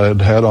ulcers that I had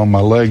had on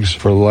my legs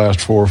for the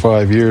last 4 or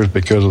 5 years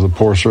because of the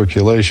poor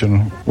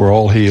circulation were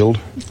all healed,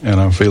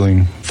 and I'm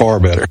feeling far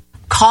better.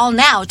 Call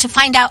now to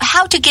find out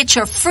how to get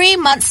your free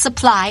month's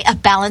supply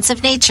of Balance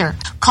of Nature.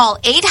 Call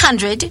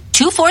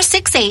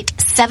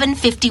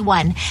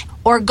 800-2468-751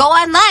 or go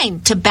online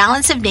to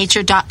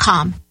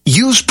balanceofnature.com.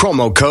 Use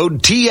promo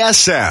code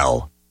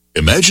TSL.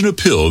 Imagine a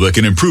pill that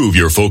can improve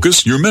your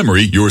focus, your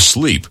memory, your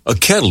sleep. A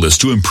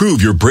catalyst to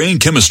improve your brain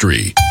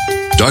chemistry.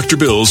 Dr.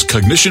 Bill's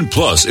Cognition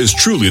Plus is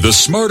truly the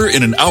smarter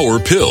in an hour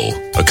pill.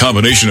 A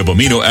combination of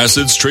amino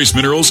acids, trace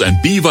minerals,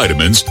 and B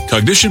vitamins,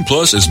 Cognition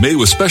Plus is made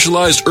with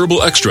specialized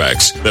herbal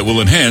extracts that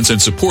will enhance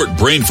and support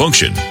brain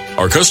function.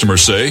 Our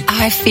customers say,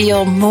 I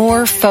feel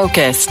more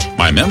focused.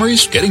 My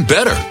memory's getting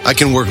better. I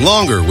can work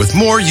longer with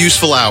more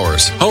useful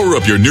hours. Power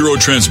up your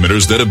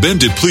neurotransmitters that have been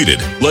depleted,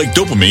 like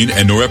dopamine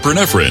and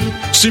norepinephrine.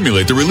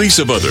 Stimulate the release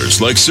of others,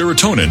 like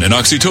serotonin and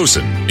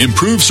oxytocin.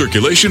 Improve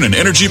circulation and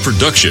energy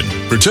production.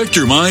 Protect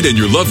your mind and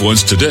your loved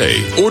ones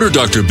today. Order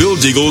Dr. Bill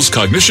Deagle's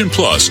Cognition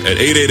Plus at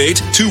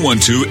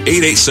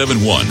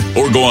 888-212-8871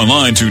 or go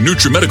online to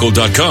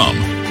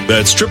Nutrimedical.com.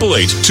 That's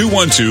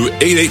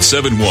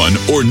 888-212-8871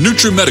 or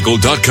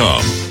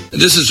Nutrimedical.com.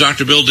 This is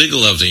Dr. Bill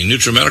Deagle of the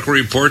Nutrimedical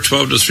Report,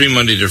 12 to 3,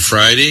 Monday to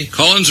Friday.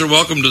 Call-ins are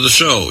welcome to the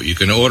show. You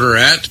can order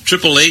at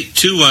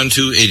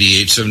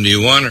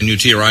 888-212-8871 or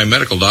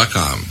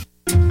NutriMedical.com.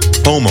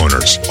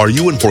 Homeowners, are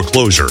you in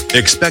foreclosure,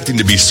 expecting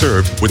to be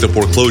served with a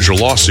foreclosure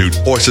lawsuit,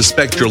 or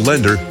suspect your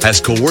lender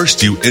has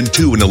coerced you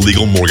into an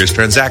illegal mortgage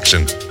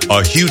transaction?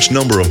 A huge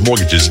number of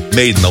mortgages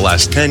made in the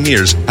last 10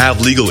 years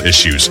have legal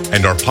issues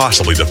and are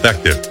possibly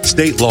defective.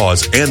 State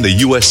laws and the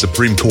U.S.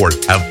 Supreme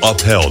Court have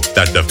upheld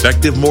that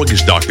defective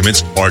mortgage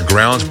documents are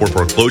grounds for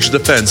foreclosure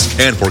defense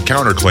and for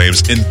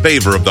counterclaims in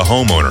favor of the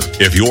homeowner.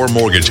 If your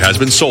mortgage has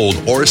been sold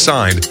or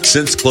assigned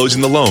since closing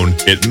the loan,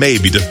 it may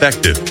be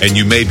defective and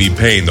you may be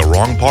paying the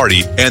wrong party,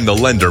 and the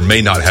lender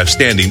may not have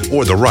standing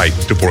or the right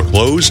to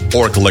foreclose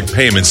or collect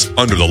payments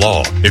under the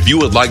law. If you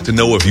would like to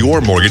know if your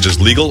mortgage is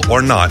legal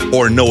or not,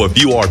 or know if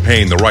you are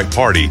paying the right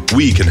party,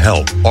 we can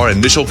help. Our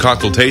initial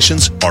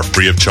consultations are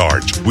free of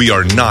charge. We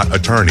are not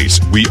attorneys.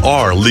 We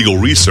are legal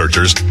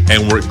researchers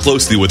and work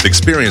closely with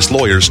experienced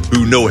lawyers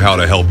who know how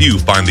to help you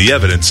find the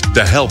evidence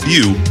to help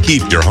you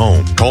keep your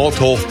home. Call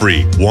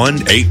toll-free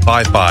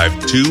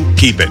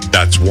 1-855-2-KEEP-IT.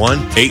 That's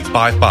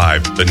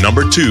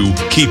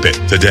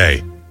 1-855-2-KEEP-IT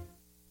today.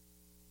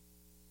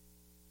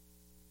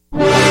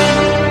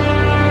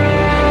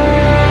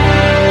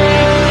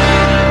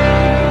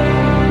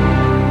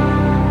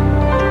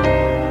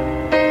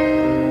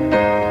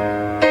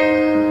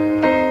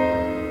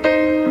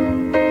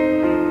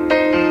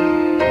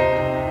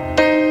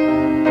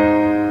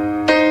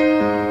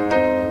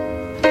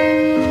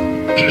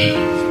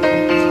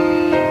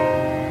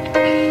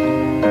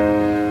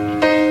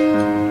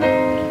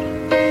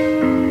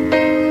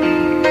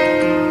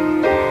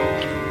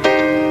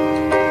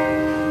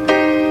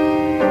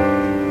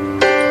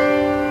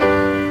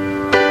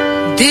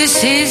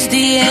 This is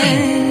the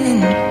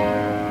end.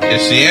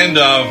 It's the end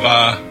of,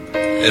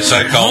 it's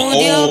I call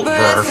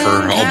over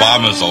for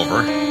Obama's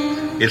over.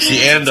 It's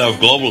the end of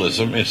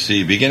globalism. It's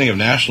the beginning of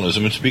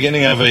nationalism. It's the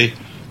beginning of a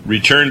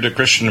return to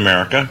Christian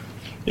America.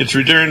 It's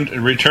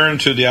return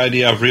to the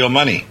idea of real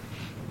money,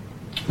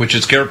 which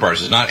is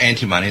KARATBARS. It's not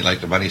anti-money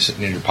like the money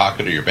sitting in your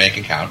pocket or your bank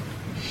account.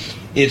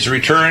 It's a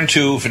return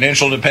to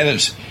financial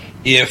independence.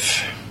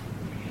 If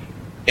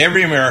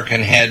every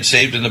American had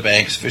saved in the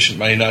bank sufficient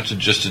money not to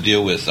just to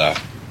deal with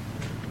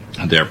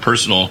their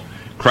personal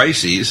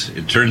crises,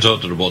 it turns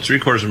out that about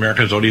 3/4 of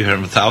Americans don't even have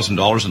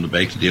 $1,000 in the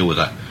bank to deal with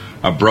a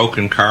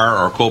broken car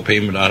or a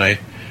co-payment on a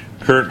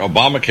current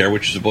Obamacare,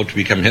 which is about to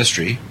become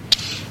history.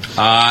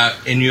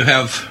 And you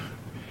have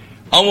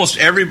almost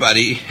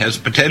everybody has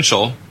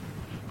potential,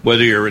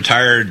 whether you're a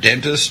retired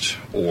dentist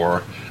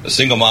or a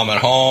single mom at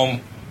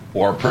home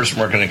or a person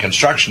working in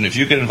construction. If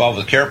you get involved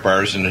with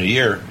KARATBARS in a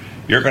year,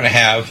 you're going to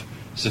have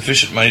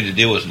sufficient money to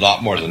deal with a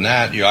lot more than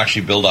that. You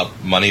actually build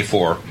up money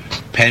for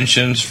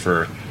pensions,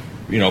 for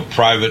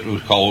private, we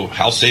call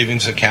health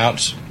savings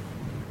accounts,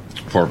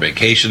 for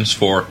vacations,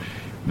 for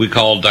we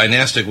call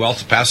dynastic wealth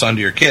to pass on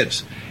to your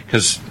kids.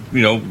 Because,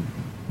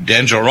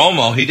 Dan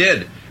Romo, he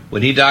did.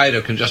 When he died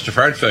of congestive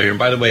heart failure, and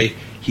by the way,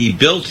 he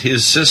built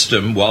his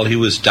system while he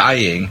was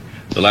dying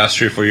the last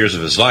 3 or 4 years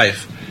of his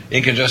life.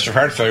 In congestive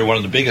heart failure, one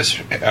of the biggest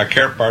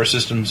KARATBARS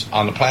systems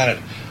on the planet.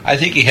 I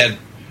think he had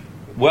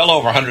well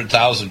over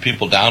 100,000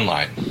 people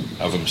downline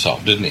of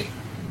himself, didn't he?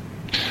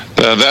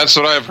 That's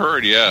what I've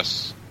heard,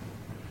 yes.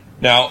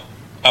 Now,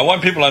 I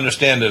want people to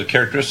understand the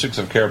characteristics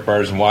of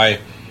KARATBARS and why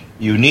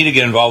you need to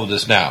get involved with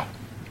this now.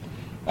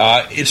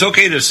 It's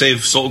okay to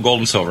save gold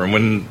and silver. And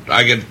when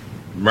I get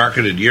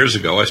marketed years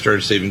ago, I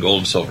started saving gold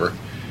and silver.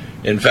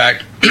 In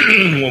fact,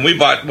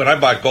 when I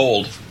bought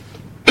gold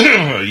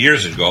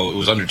years ago, it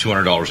was under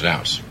 $200 an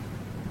ounce.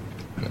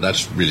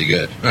 That's really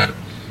good.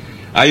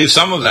 I used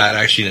some of that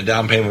actually in a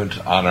down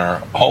payment on our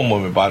home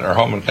when we bought our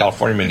home in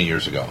California many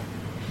years ago.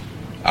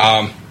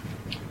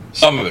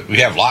 Some of it, we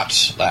have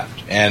lots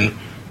left. And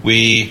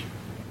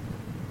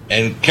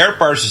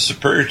KARATBARS is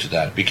superior to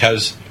that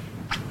because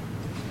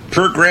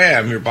per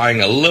gram you're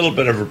buying a little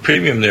bit of a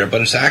premium there,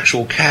 but it's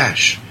actual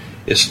cash.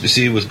 You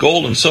see, with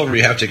gold and silver,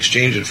 you have to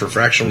exchange it for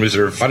fractional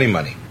reserve funny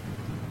money.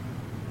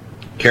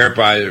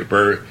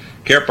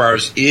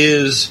 KARATBARS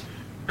is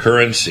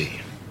currency.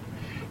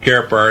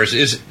 KARATBARS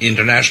is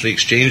internationally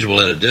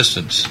exchangeable at a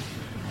distance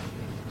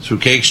through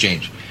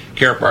K-Exchange.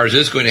 KARATBARS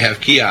is going to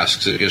have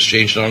kiosks that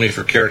exchange not only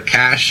for Karat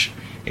cash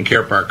and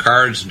KARATBAR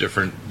cards and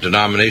different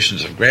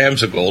denominations of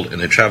grams of gold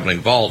in a traveling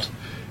vault,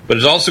 but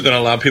it's also going to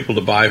allow people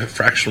to buy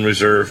fractional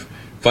reserve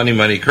funny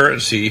money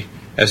currency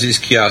as these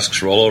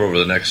kiosks roll out over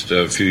the next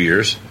few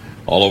years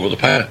all over the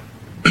planet.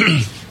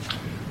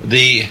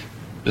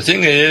 The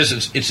thing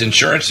is, it's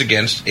insurance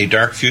against a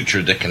dark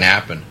future that can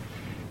happen.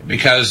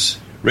 Because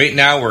right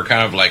now we're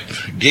kind of like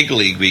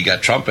giggly, we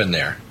got Trump in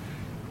there.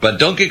 But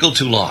don't giggle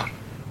too long.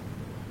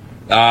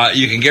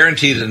 You can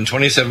guarantee that in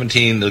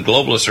 2017 the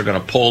globalists are going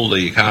to pull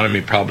the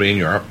economy probably in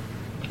Europe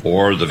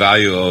or the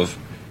value of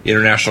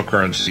international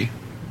currency.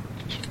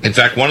 In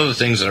fact, one of the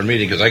things that I'm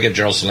reading, because I get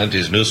Gerald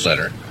Salente's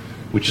newsletter,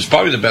 which is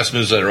probably the best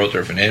newsletter out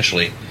there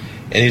financially,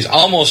 and he's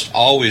almost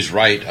always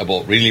right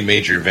about really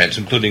major events,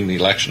 including the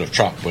election of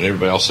Trump, when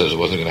everybody else says it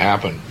wasn't going to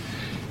happen.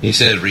 He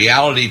said,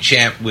 reality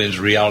champ wins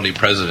reality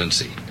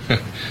presidency,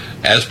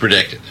 as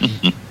predicted.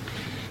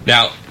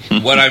 Now,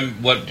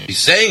 what he's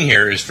saying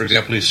here is, for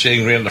example, he's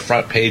saying right on the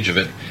front page of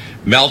it,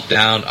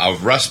 meltdown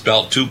of Rust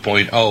Belt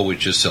 2.0,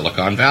 which is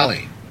Silicon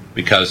Valley.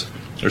 Because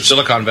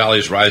Silicon Valley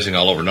is rising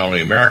all over not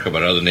only America,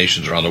 but other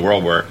nations around the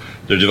world where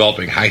they're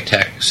developing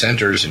high-tech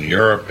centers in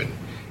Europe and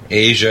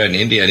Asia and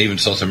India and even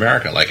South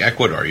America, like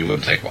Ecuador. You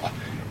wouldn't think, well,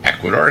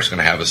 Ecuador is going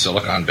to have a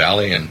Silicon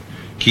Valley and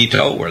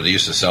Quito where they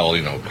used to sell,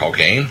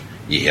 cocaine.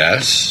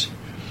 Yes.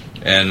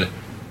 And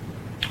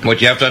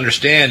what you have to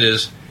understand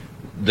is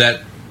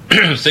that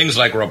things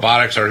like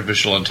robotics,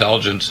 artificial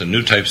intelligence, and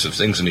new types of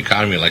things in the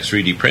economy like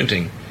 3D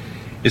printing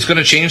is going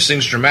to change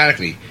things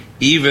dramatically.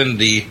 Even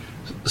the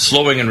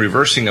slowing and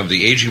reversing of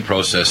the aging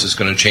process is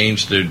going to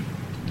change the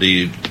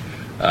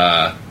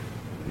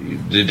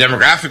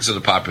demographics of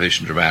the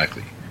population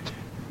dramatically.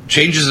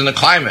 Changes in the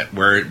climate,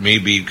 where it may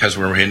be because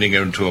we're heading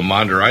into a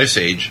Maunder ice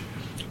age,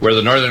 where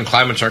the northern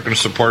climates aren't going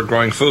to support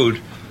growing food.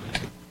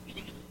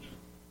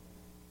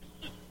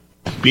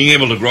 Being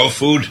able to grow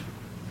food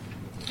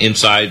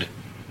inside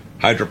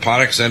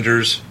hydroponic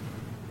centers,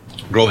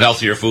 grow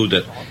healthier food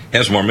that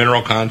has more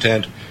mineral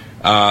content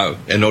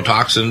and no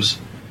toxins.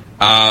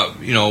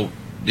 The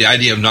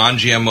idea of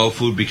non-GMO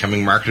food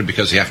becoming marketed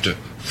because you have to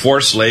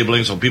force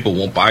labeling so people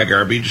won't buy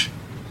garbage.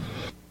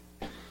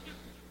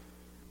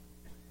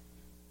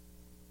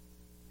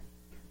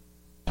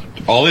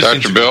 All these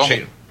things are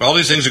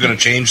going to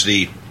change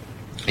the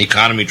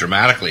economy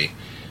dramatically.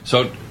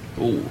 So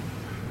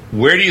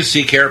where do you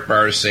see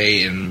KARATBARS,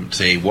 say, in,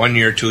 1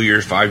 year, 2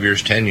 years, 5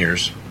 years, 10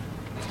 years,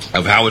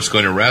 of how it's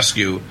going to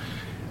rescue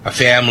a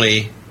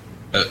family,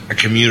 a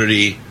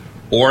community,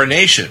 or a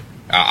nation?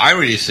 I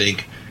really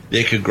think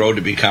they could grow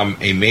to become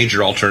a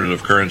major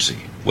alternative currency.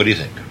 What do you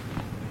think?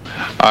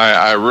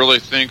 I really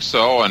think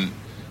so. And,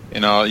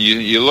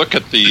 you look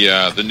at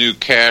the new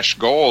cash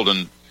gold,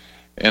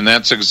 and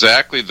that's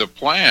exactly the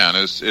plan,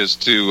 is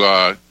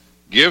to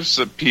give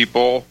some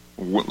people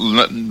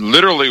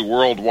literally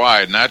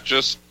worldwide, not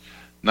just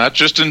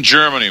in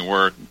Germany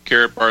where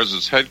KARATBARS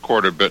is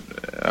headquartered, but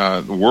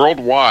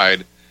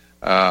worldwide,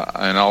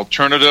 an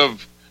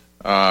alternative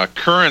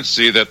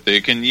currency that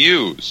they can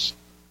use.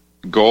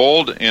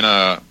 Gold in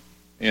a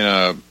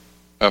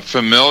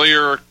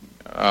familiar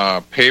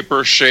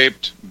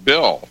paper-shaped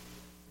bill,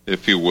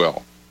 if you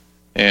will.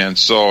 And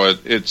so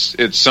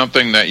it's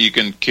something that you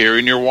can carry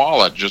in your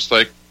wallet, just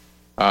like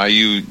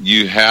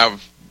you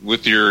have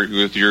with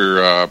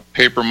your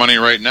paper money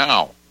right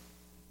now,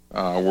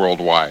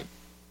 worldwide.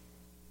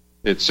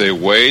 It's a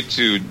way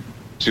to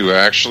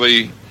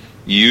actually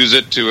use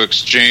it to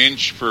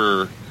exchange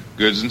for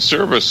goods and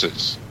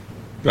services,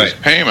 right?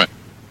 Payment.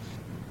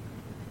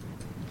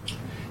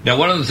 Now,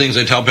 one of the things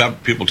I tell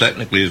people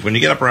technically is when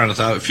you get up around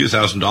a few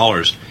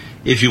 $1,000s,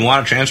 if you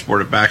want to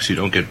transport it back so you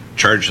don't get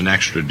charged an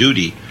extra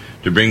duty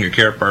to bring your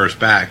KARATBARS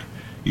back,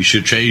 you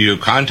should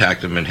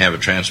contact them and have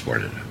it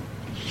transported.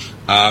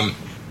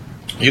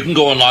 You can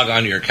go and log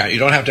on to your account. You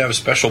don't have to have a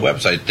special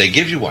website. They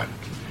give you one.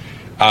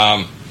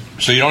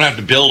 So you don't have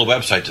to build a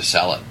website to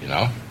sell it, you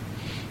know.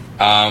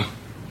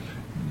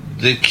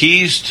 The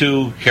keys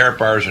to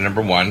KARATBARS are,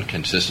 number one,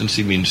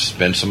 consistency means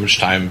spend so much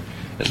time,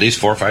 at least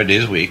 4 or 5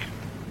 days a week.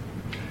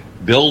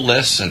 Build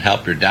lists and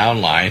help your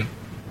downline.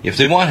 If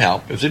they want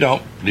help, if they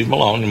don't, leave them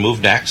alone and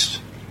move next.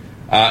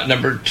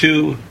 Number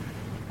two,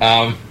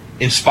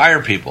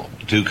 inspire people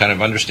to kind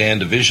of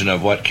understand the vision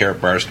of what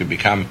KARATBARS could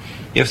become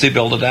if they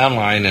build a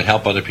downline and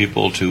help other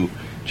people to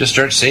just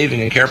start saving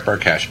in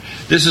KARATBAR cash.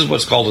 This is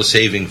what's called a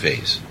saving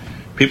phase.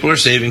 People are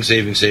saving.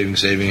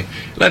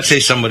 Let's say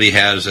somebody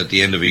has, at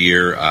the end of a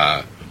year,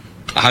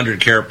 100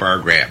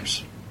 KARATBAR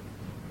grams,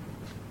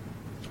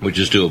 which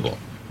is doable.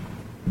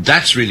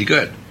 That's really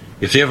good.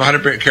 If they have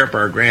 100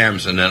 KARATBAR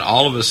grams and then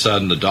all of a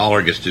sudden the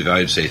dollar gets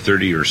devalued, say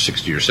 30 or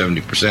 60 or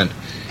 70%,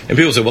 and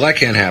people say, well, that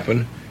can't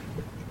happen.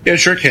 Yeah, it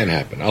sure can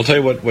happen. I'll tell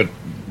you what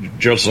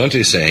Gerald Celente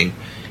is saying.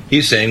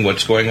 He's saying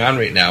what's going on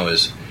right now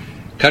is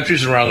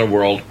countries around the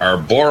world are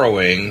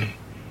borrowing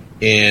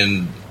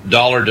in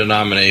dollar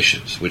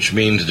denominations, which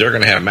means they're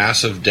going to have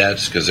massive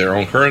debts because their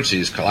own currency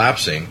is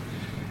collapsing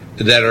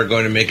that are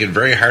going to make it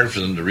very hard for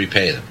them to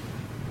repay them.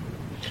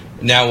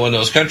 Now, when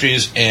those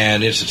countries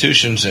and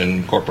institutions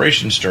and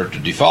corporations start to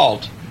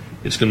default,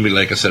 it's going to be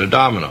like a set of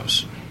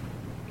dominoes.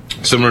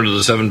 Similar to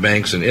the 7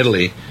 banks in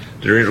Italy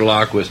that are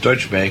interlocked with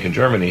Deutsche Bank in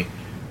Germany,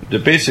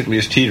 that basically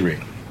is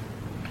teetering.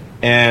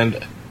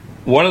 And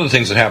one of the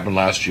things that happened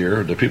last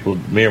year that people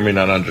may or may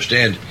not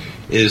understand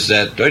is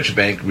that Deutsche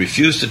Bank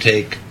refused to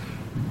take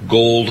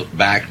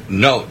gold-backed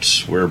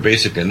notes, where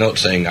basically a note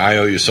saying, I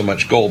owe you so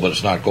much gold, but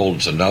it's not gold,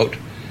 it's a note,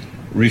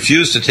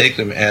 refused to take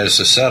them as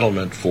a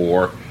settlement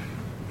for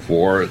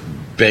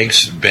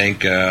bank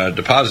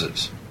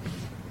deposits.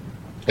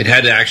 It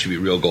had to actually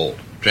be real gold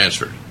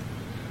transferred.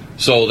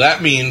 So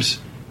that means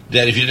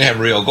that if you didn't have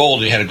real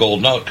gold, you had a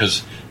gold note,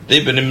 because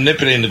they've been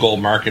manipulating the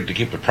gold market to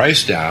keep the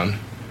price down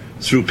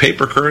through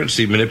paper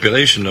currency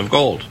manipulation of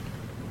gold.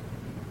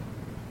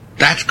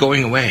 That's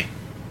going away.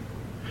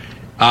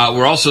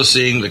 We're also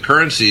seeing the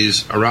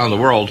currencies around the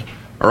world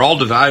are all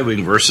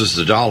devaluing versus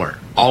the dollar.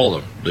 All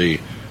of them. The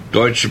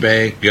Deutsche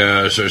Bank,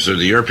 the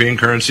European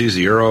currencies,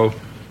 the euro,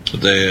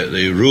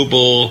 the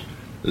ruble,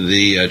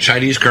 the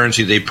Chinese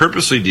currency, they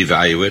purposely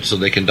devalue it so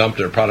they can dump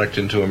their product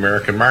into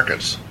American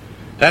markets.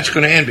 That's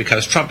going to end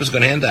because Trump is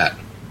going to end that.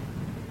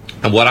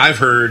 And what I've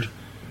heard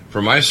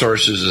from my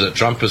sources is that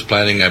Trump is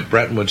planning a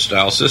Bretton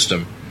Woods-style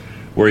system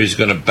where he's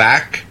going to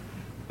back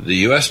the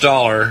U.S.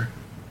 dollar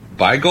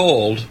by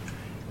gold,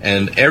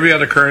 and every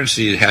other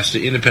currency has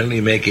to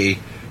independently make a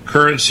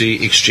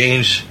currency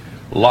exchange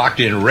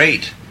locked-in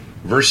rate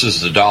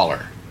versus the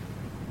dollar.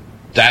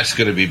 That's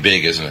going to be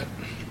big, isn't it?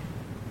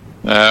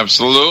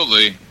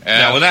 Absolutely.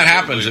 Now, when that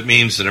happens, it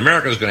means that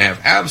America is going to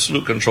have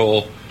absolute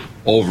control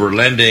over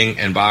lending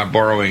and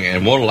borrowing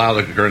and won't allow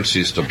the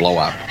currencies to blow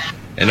up.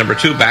 And number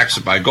two, backs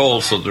it by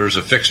gold, so there's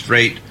a fixed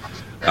rate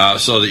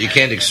so that you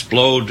can't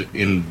explode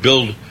and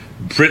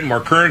print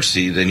more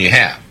currency than you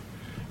have.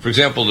 For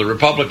example, the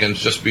Republicans,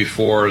 just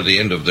before the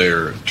end of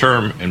their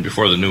term and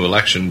before the new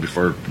election,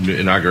 before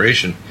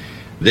inauguration,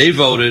 they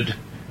voted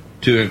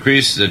to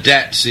increase the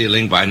debt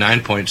ceiling by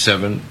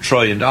 $9.7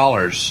 trillion.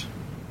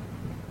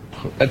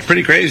 That's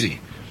pretty crazy.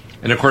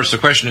 And, of course, the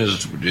question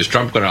is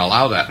Trump going to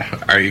allow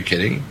that? Are you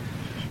kidding?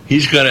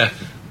 He's going to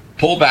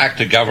pull back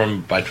the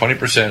government by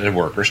 20% of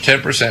workers,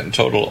 10% in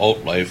total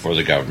outlay for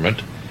the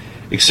government,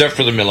 except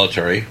for the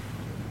military.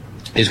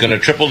 He's going to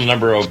triple the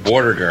number of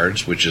border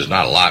guards, which is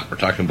not a lot. We're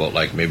talking about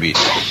like maybe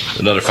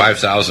another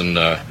 5,000,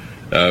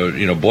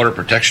 border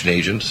protection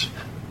agents.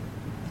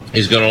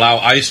 He's going to allow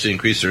ICE to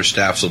increase their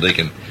staff so they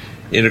can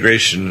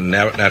Immigration and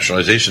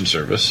Naturalization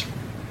Service.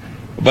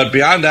 But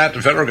beyond that,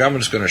 the federal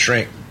government is going to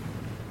shrink.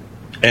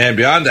 And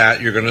beyond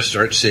that, you're going to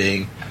start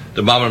seeing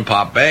the mom and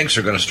pop banks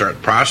are going to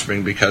start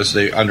prospering because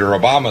under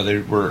Obama they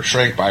were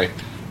shrank by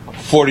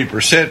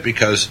 40%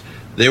 because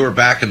they were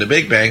back in the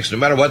big banks. No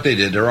matter what they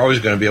did, they're always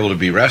going to be able to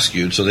be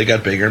rescued. So they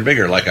got bigger and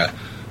bigger, like a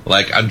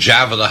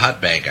Jabba the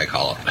Hutt bank, I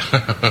call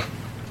it.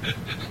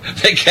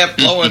 They kept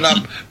blowing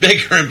up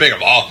bigger and bigger.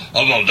 And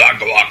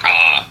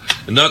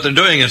what they're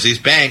doing is these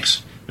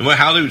banks, no matter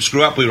how they would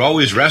screw up, we'd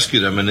always rescue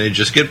them, and they'd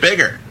just get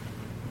bigger.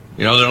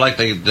 You know, they're like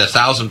the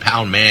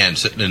 1,000-pound man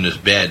sitting in his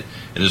bed,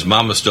 and his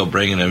mama's still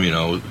bringing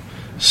him,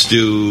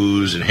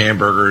 stews and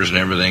hamburgers and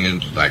everything,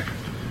 and like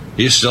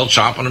he's still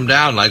chomping them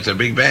down like the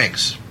big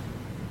banks.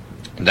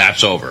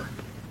 That's over.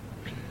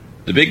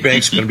 The big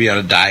banks are going to be on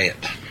a diet,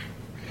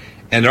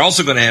 and they're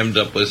also going to end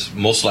up with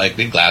most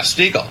likely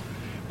Glass-Steagall,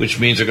 which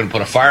means they're going to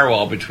put a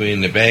firewall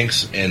between the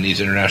banks and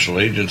these international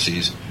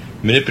agencies,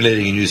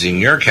 manipulating and using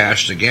your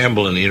cash to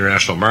gamble in the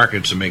international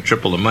markets and make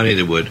triple the money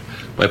they would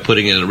by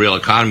putting it in the real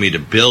economy to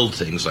build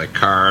things like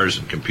cars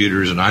and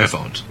computers and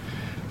iPhones.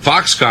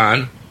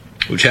 Foxconn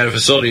which had a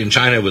facility in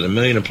China with 1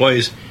 million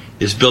employees,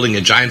 is building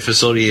a giant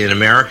facility in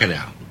America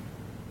now.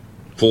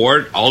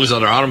 Ford, all these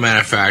other auto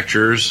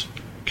manufacturers,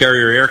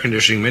 Carrier Air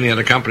Conditioning, many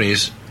other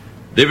companies,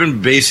 they've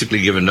been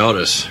basically given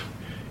notice.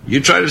 You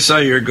try to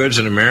sell your goods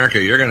in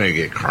America, you're going to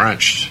get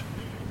crunched.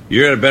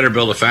 You're going to better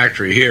build a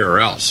factory here or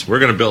else. We're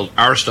going to build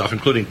our stuff,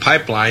 including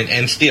pipeline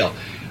and steel.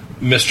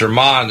 Mr.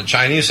 Ma and the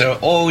Chinese say,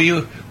 oh,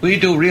 we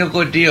do real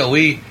good deal.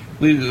 We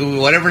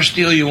whatever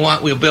steel you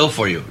want, we'll build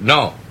for you.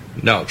 No.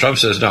 Trump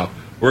says no.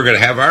 We're going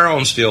to have our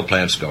own steel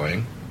plants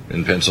going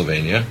in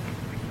Pennsylvania.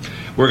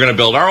 We're going to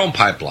build our own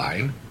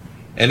pipeline.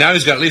 And now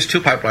he's got at least 2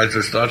 pipelines.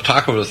 There's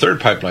talk of a 3rd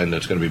pipeline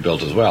that's going to be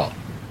built as well.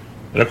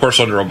 And, of course,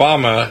 under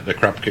Obama, the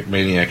crap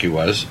maniac he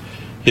was,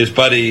 his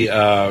buddy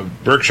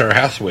Berkshire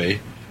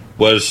Hathaway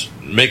was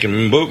making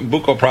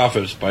buco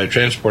profits by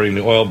transporting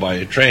the oil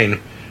by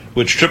train,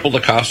 which tripled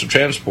the cost of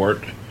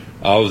transport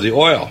of the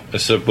oil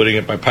instead of putting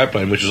it by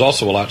pipeline, which is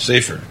also a lot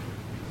safer.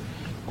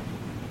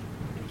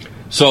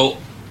 So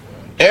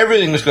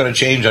everything is going to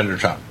change under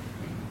Trump.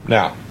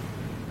 Now,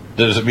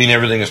 does it mean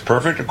everything is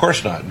perfect? Of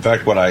course not. In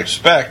fact, what I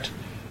expect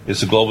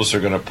is the globalists are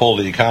going to pull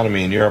the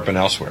economy in Europe and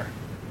elsewhere.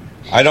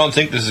 I don't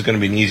think this is going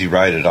to be an easy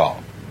ride at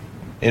all.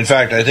 In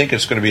fact, I think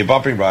it's going to be a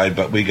bumpy ride,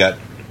 but we got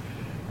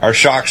our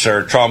shocks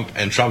are Trump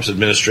and Trump's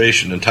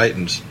administration and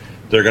Titans.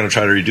 They're going to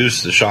try to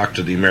reduce the shock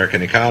to the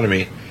American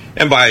economy.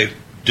 And by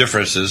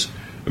differences,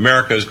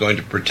 America is going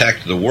to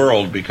protect the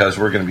world because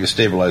we're going to be a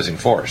stabilizing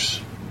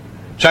force.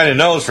 China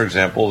knows, for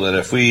example, that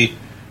if we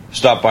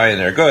stop buying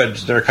their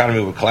goods, their economy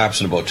will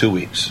collapse in about 2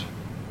 weeks.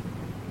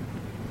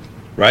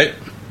 Right?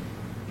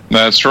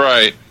 That's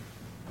right.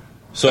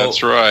 So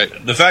that's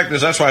right. The fact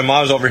is, that's why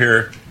Ma's over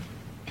here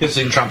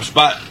kissing Trump's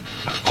butt,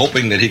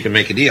 hoping that he can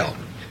make a deal.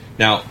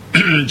 Now,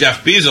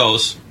 Jeff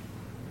Bezos,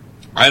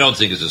 I don't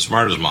think is as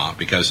smart as Ma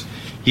because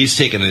he's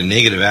taken a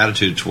negative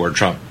attitude toward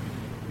Trump.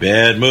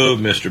 Bad move,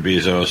 Mr.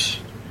 Bezos,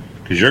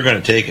 because you're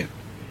going to take it.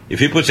 If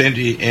he puts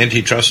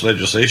antitrust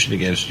legislation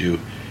against you,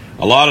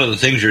 a lot of the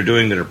things you're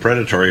doing that are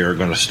predatory are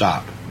going to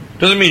stop.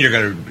 Doesn't mean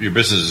your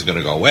business is going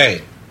to go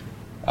away.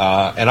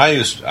 And I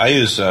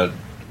use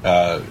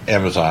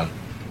Amazon,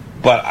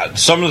 but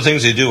some of the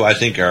things they do I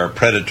think are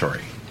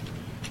predatory,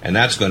 and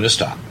that's going to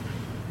stop,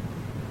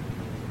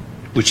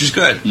 which is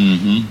good.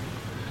 Mm-hmm.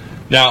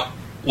 Now,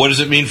 what does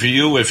it mean for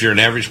you if you're an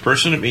average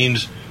person? It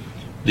means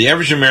the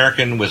average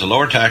American with a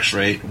lower tax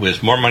rate,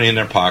 with more money in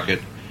their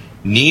pocket,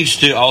 needs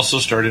to also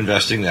start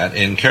investing that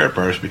in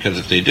KARATBARS, because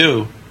if they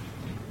do,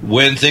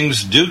 when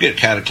things do get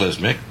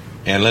cataclysmic,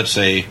 and let's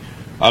say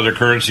other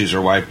currencies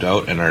are wiped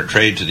out and our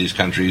trade to these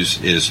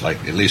countries is,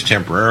 like, at least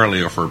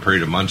temporarily or for a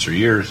period of months or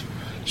years,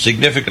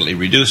 significantly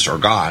reduced or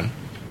gone,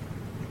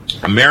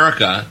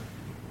 America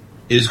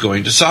is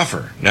going to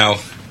suffer. Now,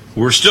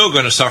 we're still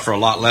going to suffer a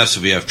lot less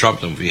if we have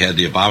Trump than if we had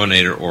the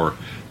Abominator or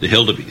the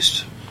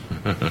Hildebeest.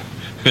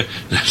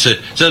 That's it.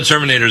 Instead of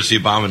Terminator, it's the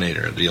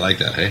Abominator. Do you like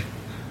that, hey?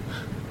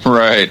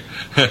 Right.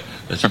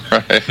 That's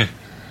right.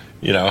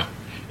 You know,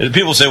 and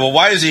people say, well,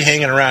 why is he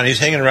hanging around? He's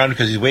hanging around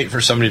because he's waiting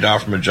for somebody to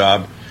offer him a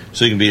job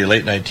so he can be a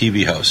late-night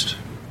TV host.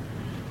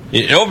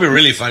 It would be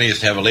really funny is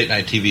to have a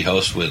late-night TV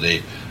host with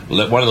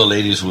one of the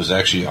ladies who was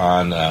actually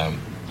on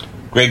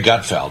Greg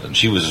Gutfeld, and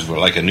she was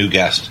like a new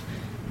guest.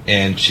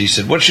 And she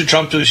said, what should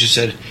Trump do? She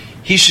said,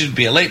 he should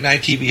be a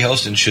late-night TV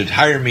host and should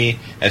hire me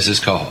as his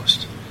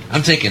co-host.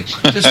 I'm thinking,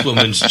 this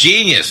woman's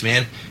genius,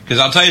 man. Because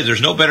I'll tell you,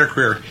 there's no better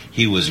career.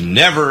 He was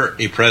never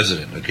a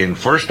president. Okay,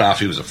 first off,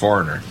 he was a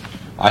foreigner.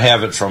 I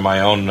have it from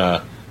my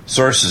own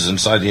sources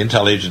inside the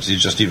intel agency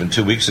just even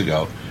 2 weeks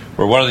ago,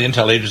 where one of the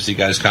intel agency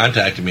guys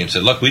contacted me and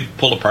said, look, we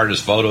pulled apart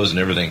his photos and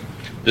everything.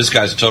 This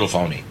guy's a total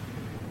phony.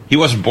 He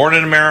wasn't born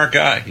in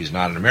America. He's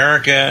not an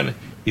American.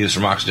 He was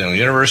from Occidental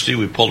University.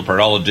 We pulled apart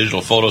all the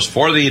digital photos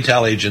for the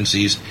intel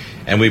agencies,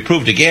 and we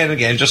proved again and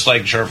again, just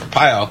like Sheriff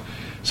Arpaio.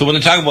 So when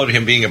they talk about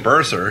him being a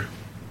birther,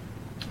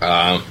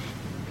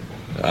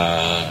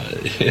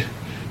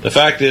 the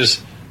fact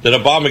is that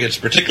Obama gets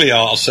particularly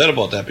upset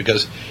about that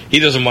because he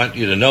doesn't want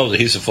you to know that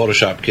he's a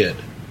Photoshopped kid.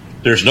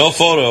 There's no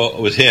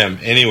photo with him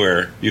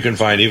anywhere you can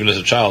find, even as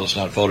a child, that's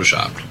not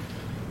Photoshopped.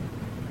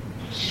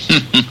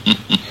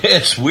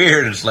 It's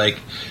weird. It's like,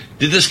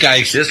 did this guy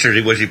exist,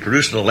 or was he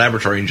produced in a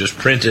laboratory and just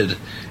printed,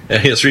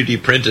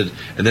 3D printed,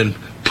 and then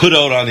put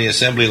out on the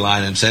assembly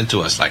line and sent to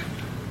us like,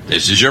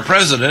 this is your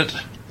president?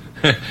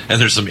 And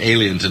there's some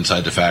aliens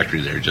inside the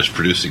factory there just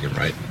producing him,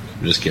 right?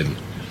 I'm just kidding.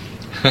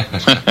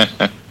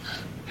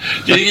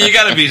 you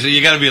got to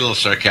be a little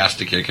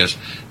sarcastic here because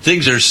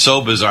things are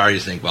so bizarre. You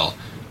think, well,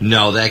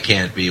 no, that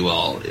can't be.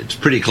 Well, it's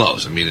pretty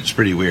close. I mean, it's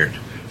pretty weird.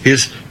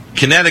 His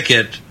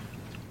Connecticut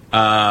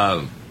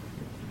Social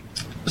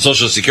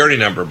Security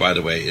number, by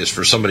the way, is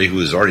for somebody who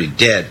is already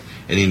dead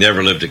and he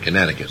never lived in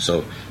Connecticut.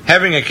 So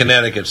having a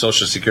Connecticut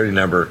Social Security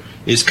number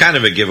is kind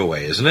of a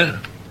giveaway, isn't it?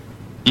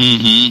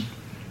 Mm-hmm.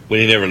 When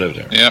he never lived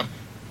there. Yep.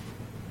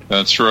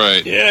 That's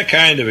right. Yeah,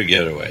 kind of a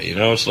getaway. You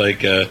know, it's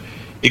like,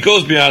 it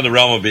goes beyond the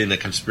realm of being a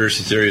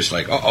conspiracy theory. It's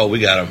like, we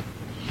got him.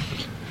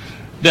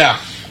 Now,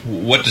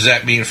 what does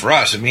that mean for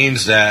us? It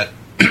means that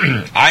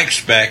I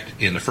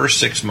expect in the first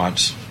 6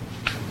 months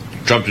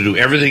Trump to do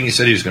everything he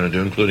said he was going to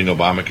do, including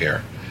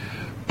Obamacare.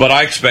 But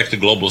I expect the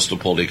globalists to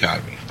pull the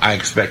economy. I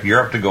expect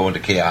Europe to go into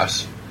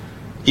chaos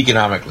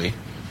economically.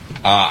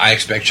 I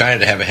expect China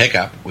to have a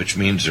hiccup, which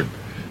means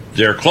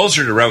they're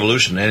closer to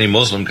revolution than any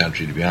Muslim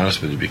country, to be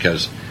honest with you,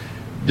 because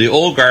the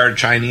old guard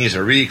Chinese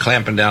are really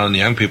clamping down on the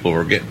young people who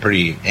are getting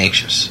pretty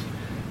anxious.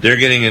 They're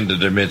getting into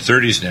their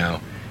mid-30s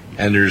now,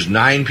 and there's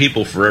 9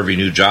 people for every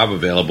new job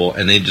available,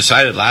 and they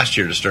decided last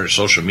year to start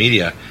social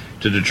media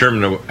to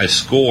determine a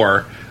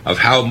score of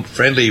how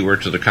friendly you were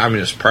to the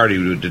Communist Party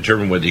to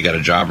determine whether you got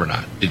a job or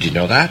not. Did you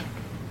know that?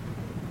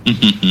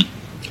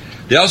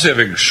 They also have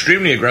an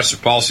extremely aggressive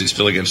policy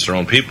still against their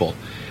own people.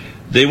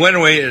 They went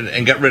away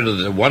and got rid of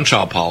the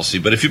one-child policy,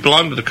 but if you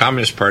belong to the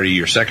Communist Party,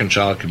 your second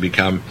child can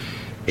become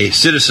a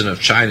citizen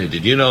of China.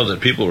 Did you know that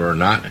people who are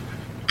not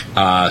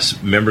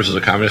members of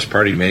the Communist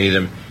Party, many of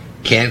them,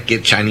 can't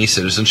get Chinese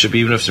citizenship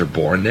even if they're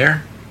born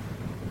there?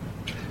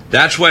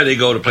 That's why they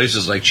go to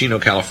places like Chino,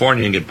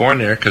 California and get born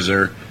there, because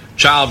their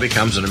child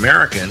becomes an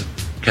American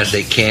because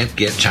they can't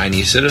get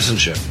Chinese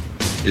citizenship.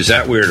 Is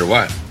that weird or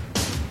what?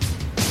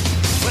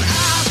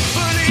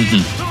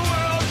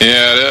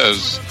 Yeah, it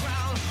is.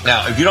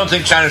 Now, if you don't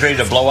think China's ready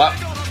to blow up,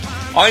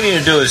 all you need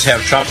to do is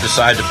have Trump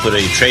decide to put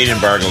a trade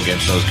embargo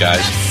against those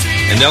guys,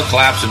 and they'll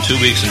collapse in 2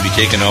 weeks and be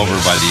taken over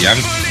by the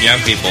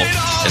young people,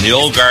 and the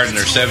old guard in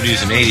their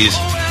 70s and 80s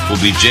will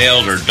be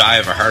jailed or die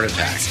of a heart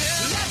attack.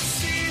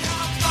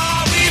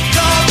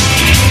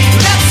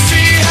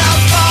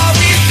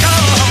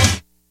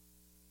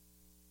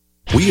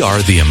 We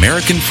are the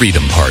American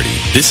Freedom Party.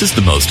 This is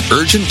the most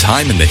urgent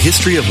time in the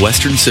history of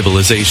Western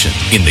civilization.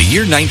 In the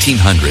year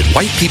 1900,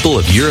 white people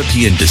of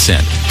European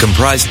descent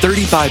comprised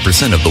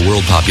 35% of the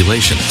world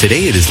population.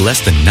 Today it is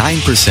less than 9%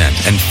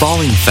 and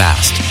falling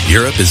fast.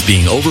 Europe is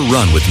being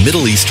overrun with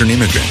Middle Eastern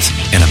immigrants,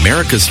 and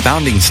America's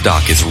founding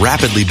stock is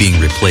rapidly being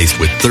replaced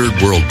with third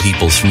world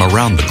peoples from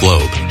around the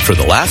globe. For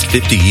the last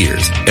 50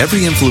 years,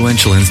 every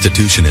influential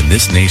institution in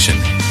this nation,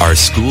 our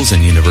schools and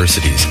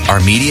universities,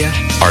 our media,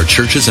 our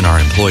churches and our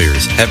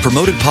employers, have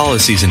promoted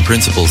policies and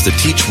principles that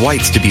teach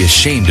whites to be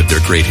ashamed of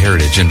their great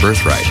heritage and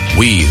birthright.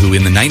 We, who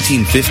in the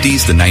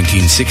 1950s, the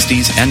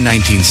 1960s, and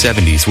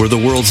 1970s were the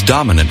world's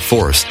dominant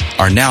force,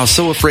 are now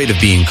so afraid of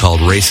being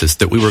called racist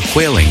that we were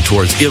quailing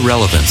towards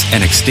irrelevance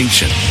and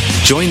extinction.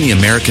 Join the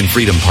American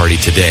Freedom Party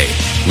today.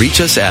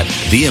 Reach us at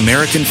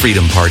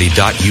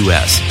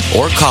theamericanfreedomparty.us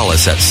or call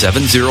us at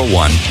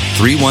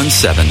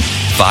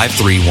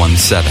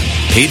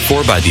 701-317-5317. Paid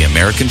for by the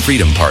American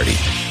Freedom Party.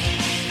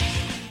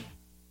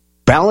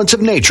 Balance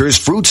of Nature's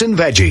fruits and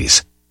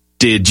veggies.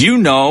 Did you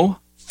know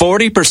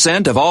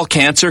 40% of all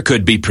cancer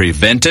could be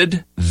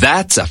prevented?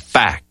 That's a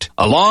fact.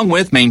 Along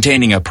with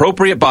maintaining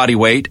appropriate body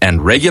weight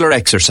and regular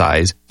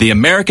exercise, the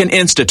American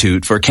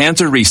Institute for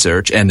Cancer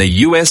Research and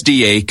the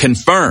USDA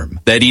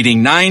confirm that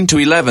eating 9 to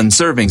 11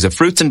 servings of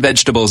fruits and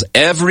vegetables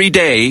every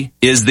day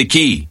is the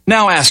key.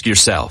 Now ask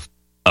yourself,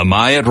 am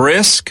I at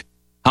risk?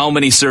 How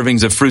many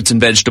servings of fruits and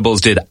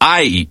vegetables did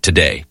I eat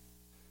today?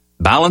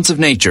 Balance of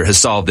Nature has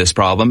solved this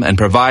problem and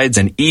provides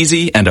an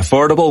easy and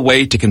affordable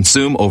way to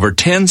consume over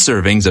 10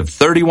 servings of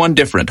 31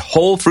 different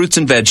whole fruits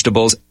and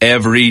vegetables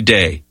every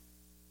day.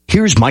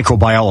 Here's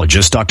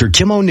microbiologist Dr.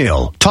 Kim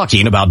O'Neill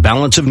talking about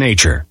Balance of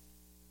Nature.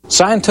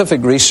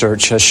 Scientific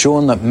research has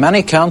shown that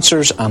many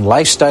cancers and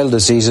lifestyle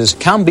diseases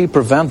can be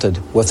prevented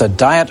with a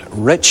diet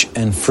rich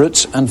in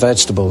fruits and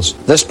vegetables.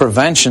 This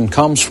prevention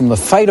comes from the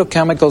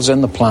phytochemicals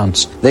in the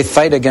plants. They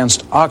fight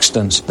against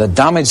oxidants that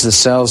damage the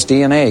cell's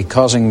DNA,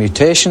 causing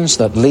mutations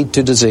that lead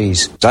to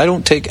disease. I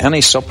don't take any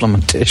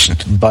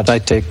supplementation, but I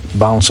take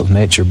Balance of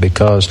Nature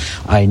because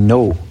I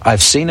know,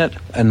 I've seen it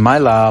in my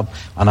lab,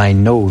 and I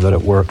know that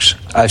it works.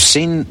 I've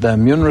seen the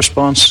immune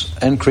response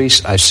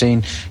increase, I've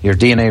seen your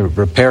DNA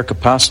repair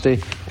capacity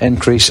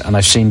increase, and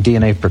I've seen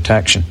DNA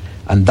protection.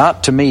 And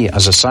that, to me,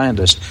 as a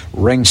scientist,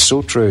 rings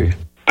so true.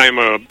 I'm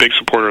a big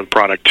supporter of the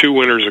product. 2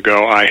 winters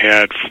ago, I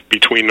had,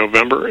 between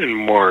November and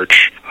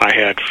March, I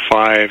had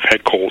 5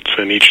 head colds,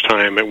 and each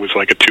time it was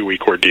like a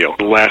 2-week ordeal.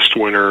 Last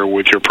winter,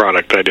 with your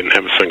product, I didn't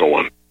have a single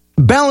one.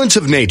 Balance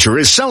of Nature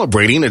is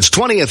celebrating its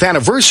 20th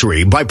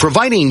anniversary by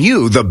providing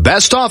you the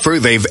best offer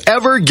they've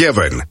ever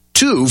given.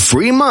 2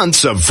 free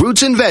months of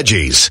fruits and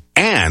veggies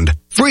and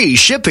free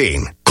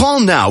shipping.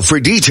 Call now for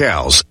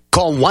details.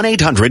 Call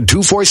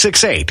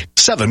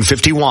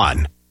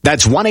 1-800-2468-751.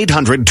 That's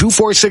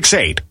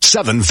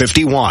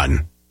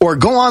 1-800-2468-751. Or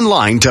go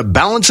online to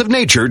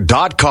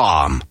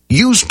balanceofnature.com.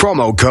 Use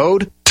promo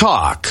code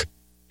TALK.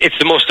 It's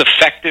the most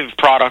effective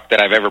product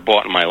that I've ever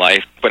bought in my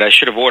life, but I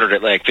should have ordered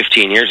it like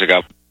 15 years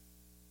ago.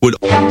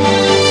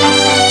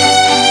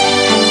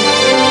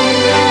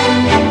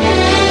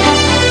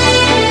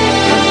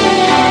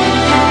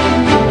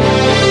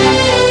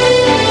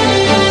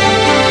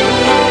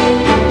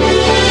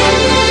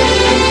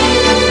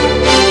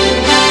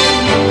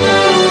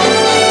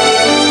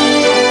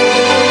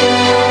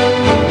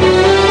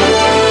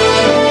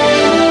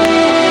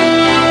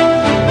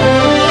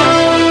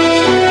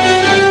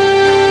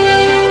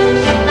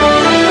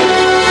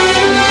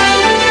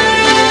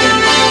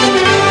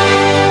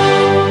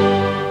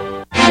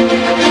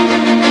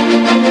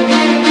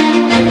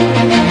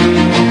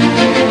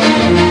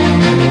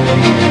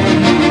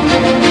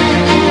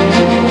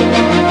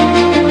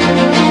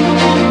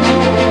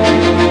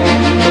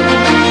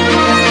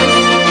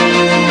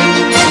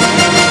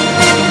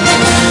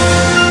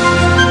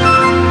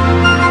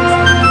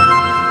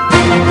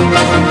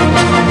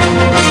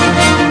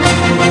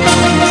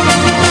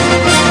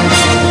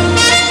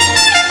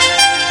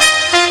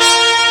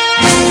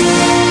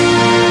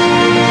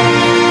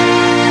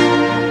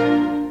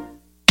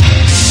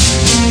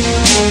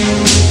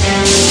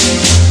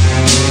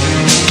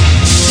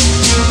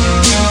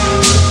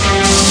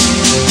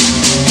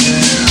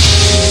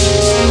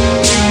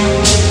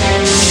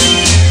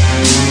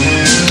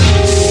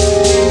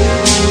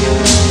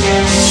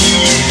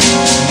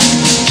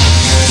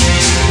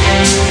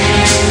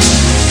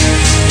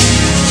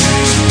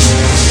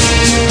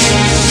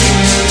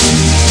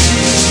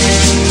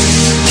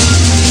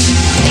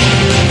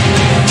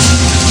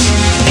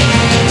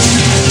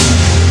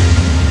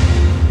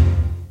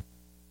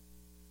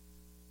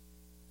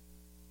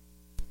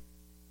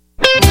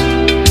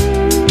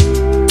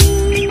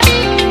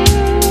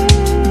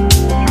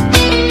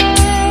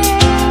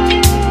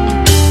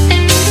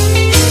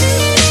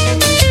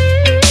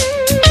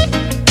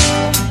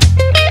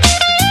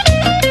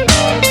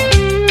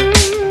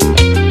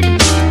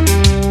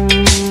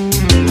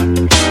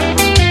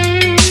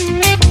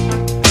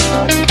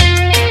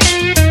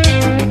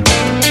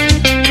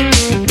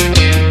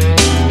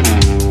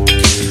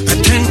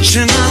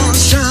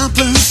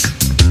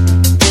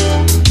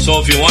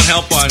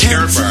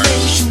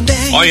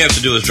 All you have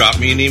to do is drop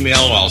me an email.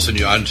 I'll send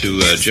you on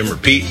to Jim or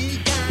Pete.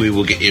 We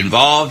will get you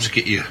involved,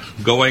 get you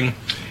going.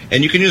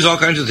 And you can use all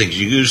kinds of things.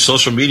 You use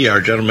social media.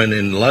 Our gentleman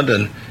in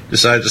London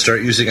decided to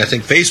start using, I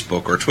think,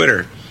 Facebook or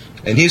Twitter.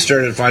 And he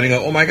started finding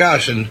out, oh my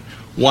gosh, in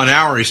 1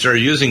 hour he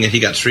started using it. He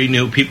got 3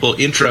 new people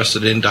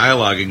interested in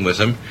dialoguing with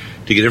him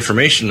to get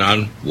information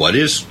on what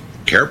is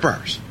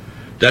KARATBARS.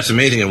 That's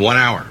amazing in 1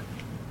 hour.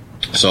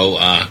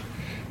 So,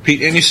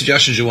 Pete, any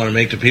suggestions you want to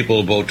make to people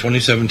about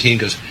 2017?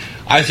 Because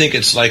I think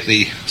it's like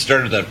the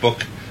start of that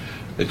book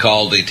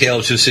called The Tale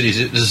of Two Cities.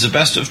 It is the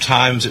best of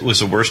times. It was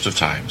the worst of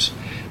times.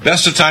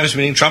 Best of times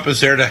meaning Trump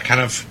is there to kind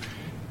of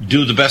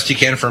do the best he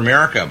can for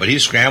America, but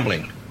he's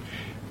scrambling.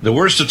 The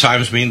worst of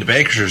times mean the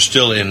bankers are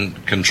still in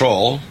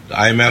control. The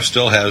IMF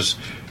still has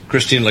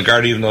Christine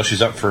Lagarde, even though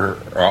she's up for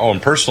her own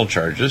personal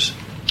charges.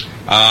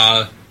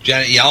 Janet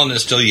Yellen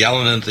is still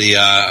yelling at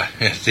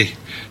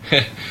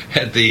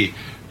the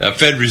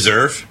Fed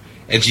Reserve,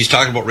 and she's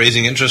talking about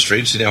raising interest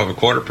rates. They now have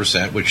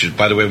 0.25%, which is,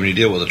 by the way, when you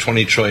deal with a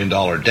 $20 trillion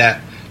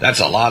debt, that's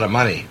a lot of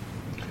money.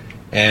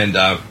 And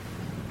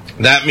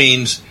that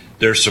means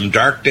there's some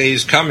dark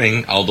days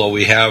coming, although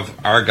we have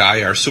our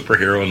guy, our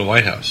superhero in the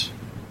White House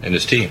and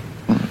his team.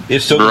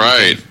 It's still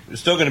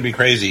going to be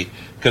crazy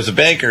because the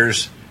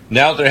bankers,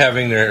 now that they're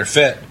having their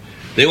fit,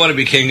 they want to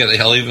be king of the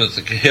hill, even if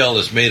the hill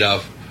is made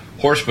of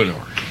horse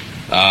manure.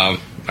 I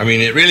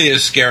mean, it really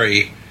is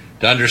scary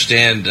to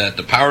understand that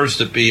the powers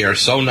that be are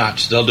so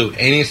nuts, they'll do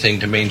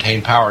anything to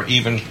maintain power,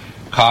 even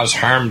cause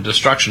harm and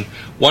destruction.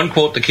 One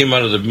quote that came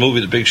out of the movie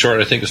The Big Short,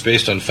 I think is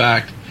based on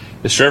fact,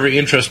 is for every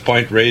interest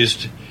point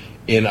raised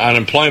in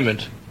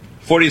unemployment,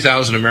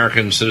 40,000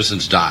 American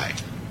citizens die.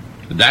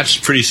 That's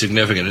pretty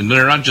significant. And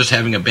they're not just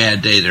having a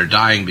bad day, they're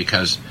dying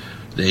because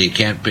they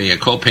can't pay a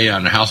copay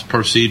on a health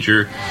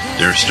procedure,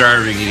 they're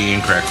starving, eating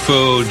incorrect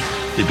food,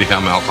 they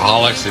become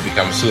alcoholics, they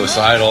become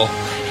suicidal.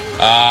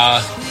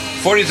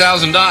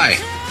 40,000 die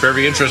for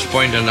every interest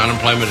point in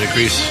unemployment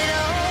increase.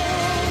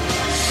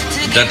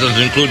 That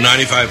doesn't include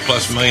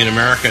 95+ million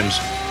Americans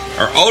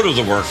are out of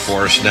the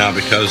workforce now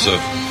because of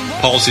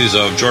policies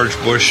of George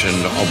Bush and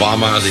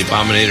Obama, the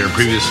abominator, and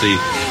previously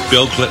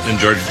Bill Clinton and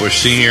George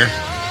Bush Sr.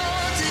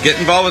 Get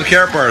involved with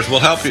KARATBARS. We'll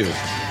help you.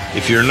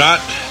 If you're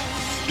not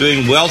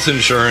doing wealth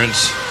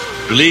insurance,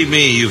 believe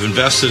me, you've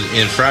invested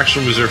in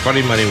fractional reserve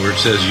funding money where it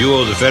says you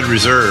owe the Fed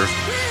Reserve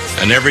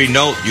and every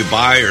note you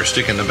buy or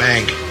stick in the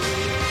bank.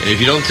 And if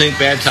you don't think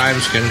bad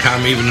times can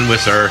come even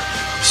with our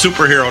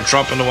superhero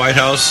Trump in the White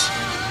House,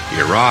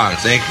 you're wrong.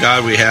 Thank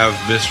God we have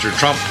Mr.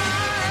 Trump.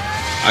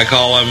 I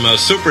call him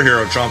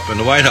superhero Trump in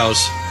the White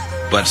House,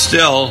 but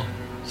still,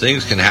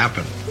 things can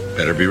happen.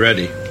 Better be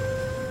ready.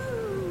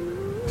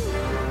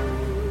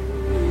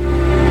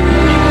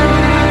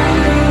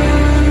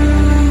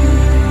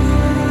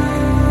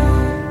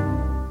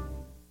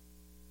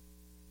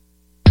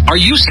 Are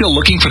you still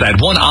looking for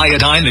that one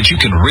iodine that you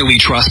can really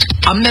trust?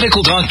 A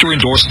medical doctor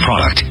endorsed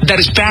product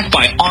that is backed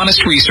by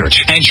honest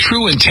research and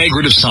true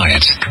integrative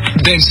science?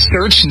 Then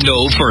search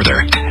no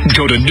further.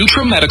 Go to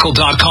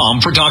Nutrimedical.com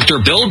for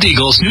Dr. Bill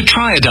Deagle's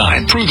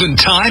Nutriodine, proven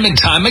time and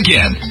time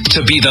again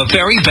to be the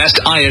very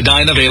best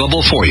iodine available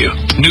for you.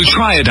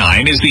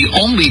 Nutriodine is the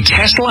only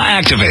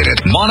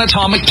Tesla-activated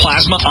monatomic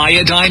plasma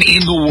iodine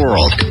in the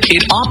world.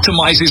 It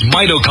optimizes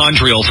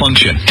mitochondrial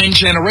function and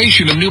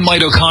generation of new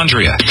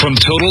mitochondria from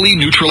totally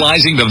neutral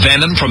neutralizing the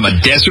venom from a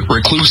desert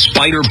recluse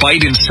spider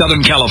bite in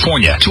Southern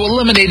California to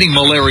eliminating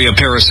malaria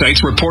parasites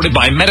reported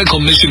by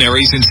medical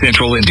missionaries in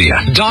Central India.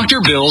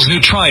 Dr. Bill's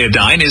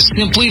Nutriodine is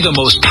simply the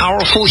most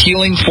powerful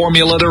healing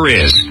formula there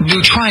is.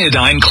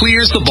 Nutriodine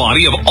clears the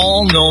body of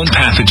all known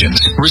pathogens,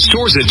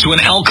 restores it to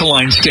an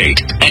alkaline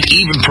state, and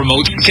even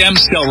promotes stem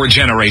cell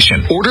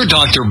regeneration. Order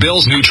Dr.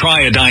 Bill's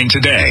Nutriodine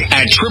today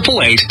at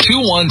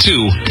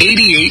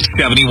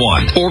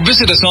 888-212-8871 or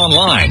visit us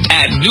online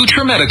at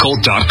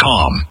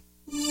Nutrimedical.com.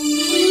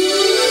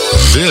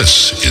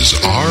 This is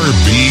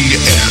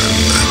RBN,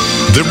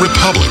 the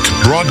Republic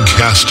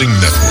Broadcasting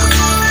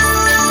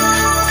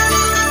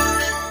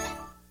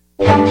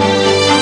Network.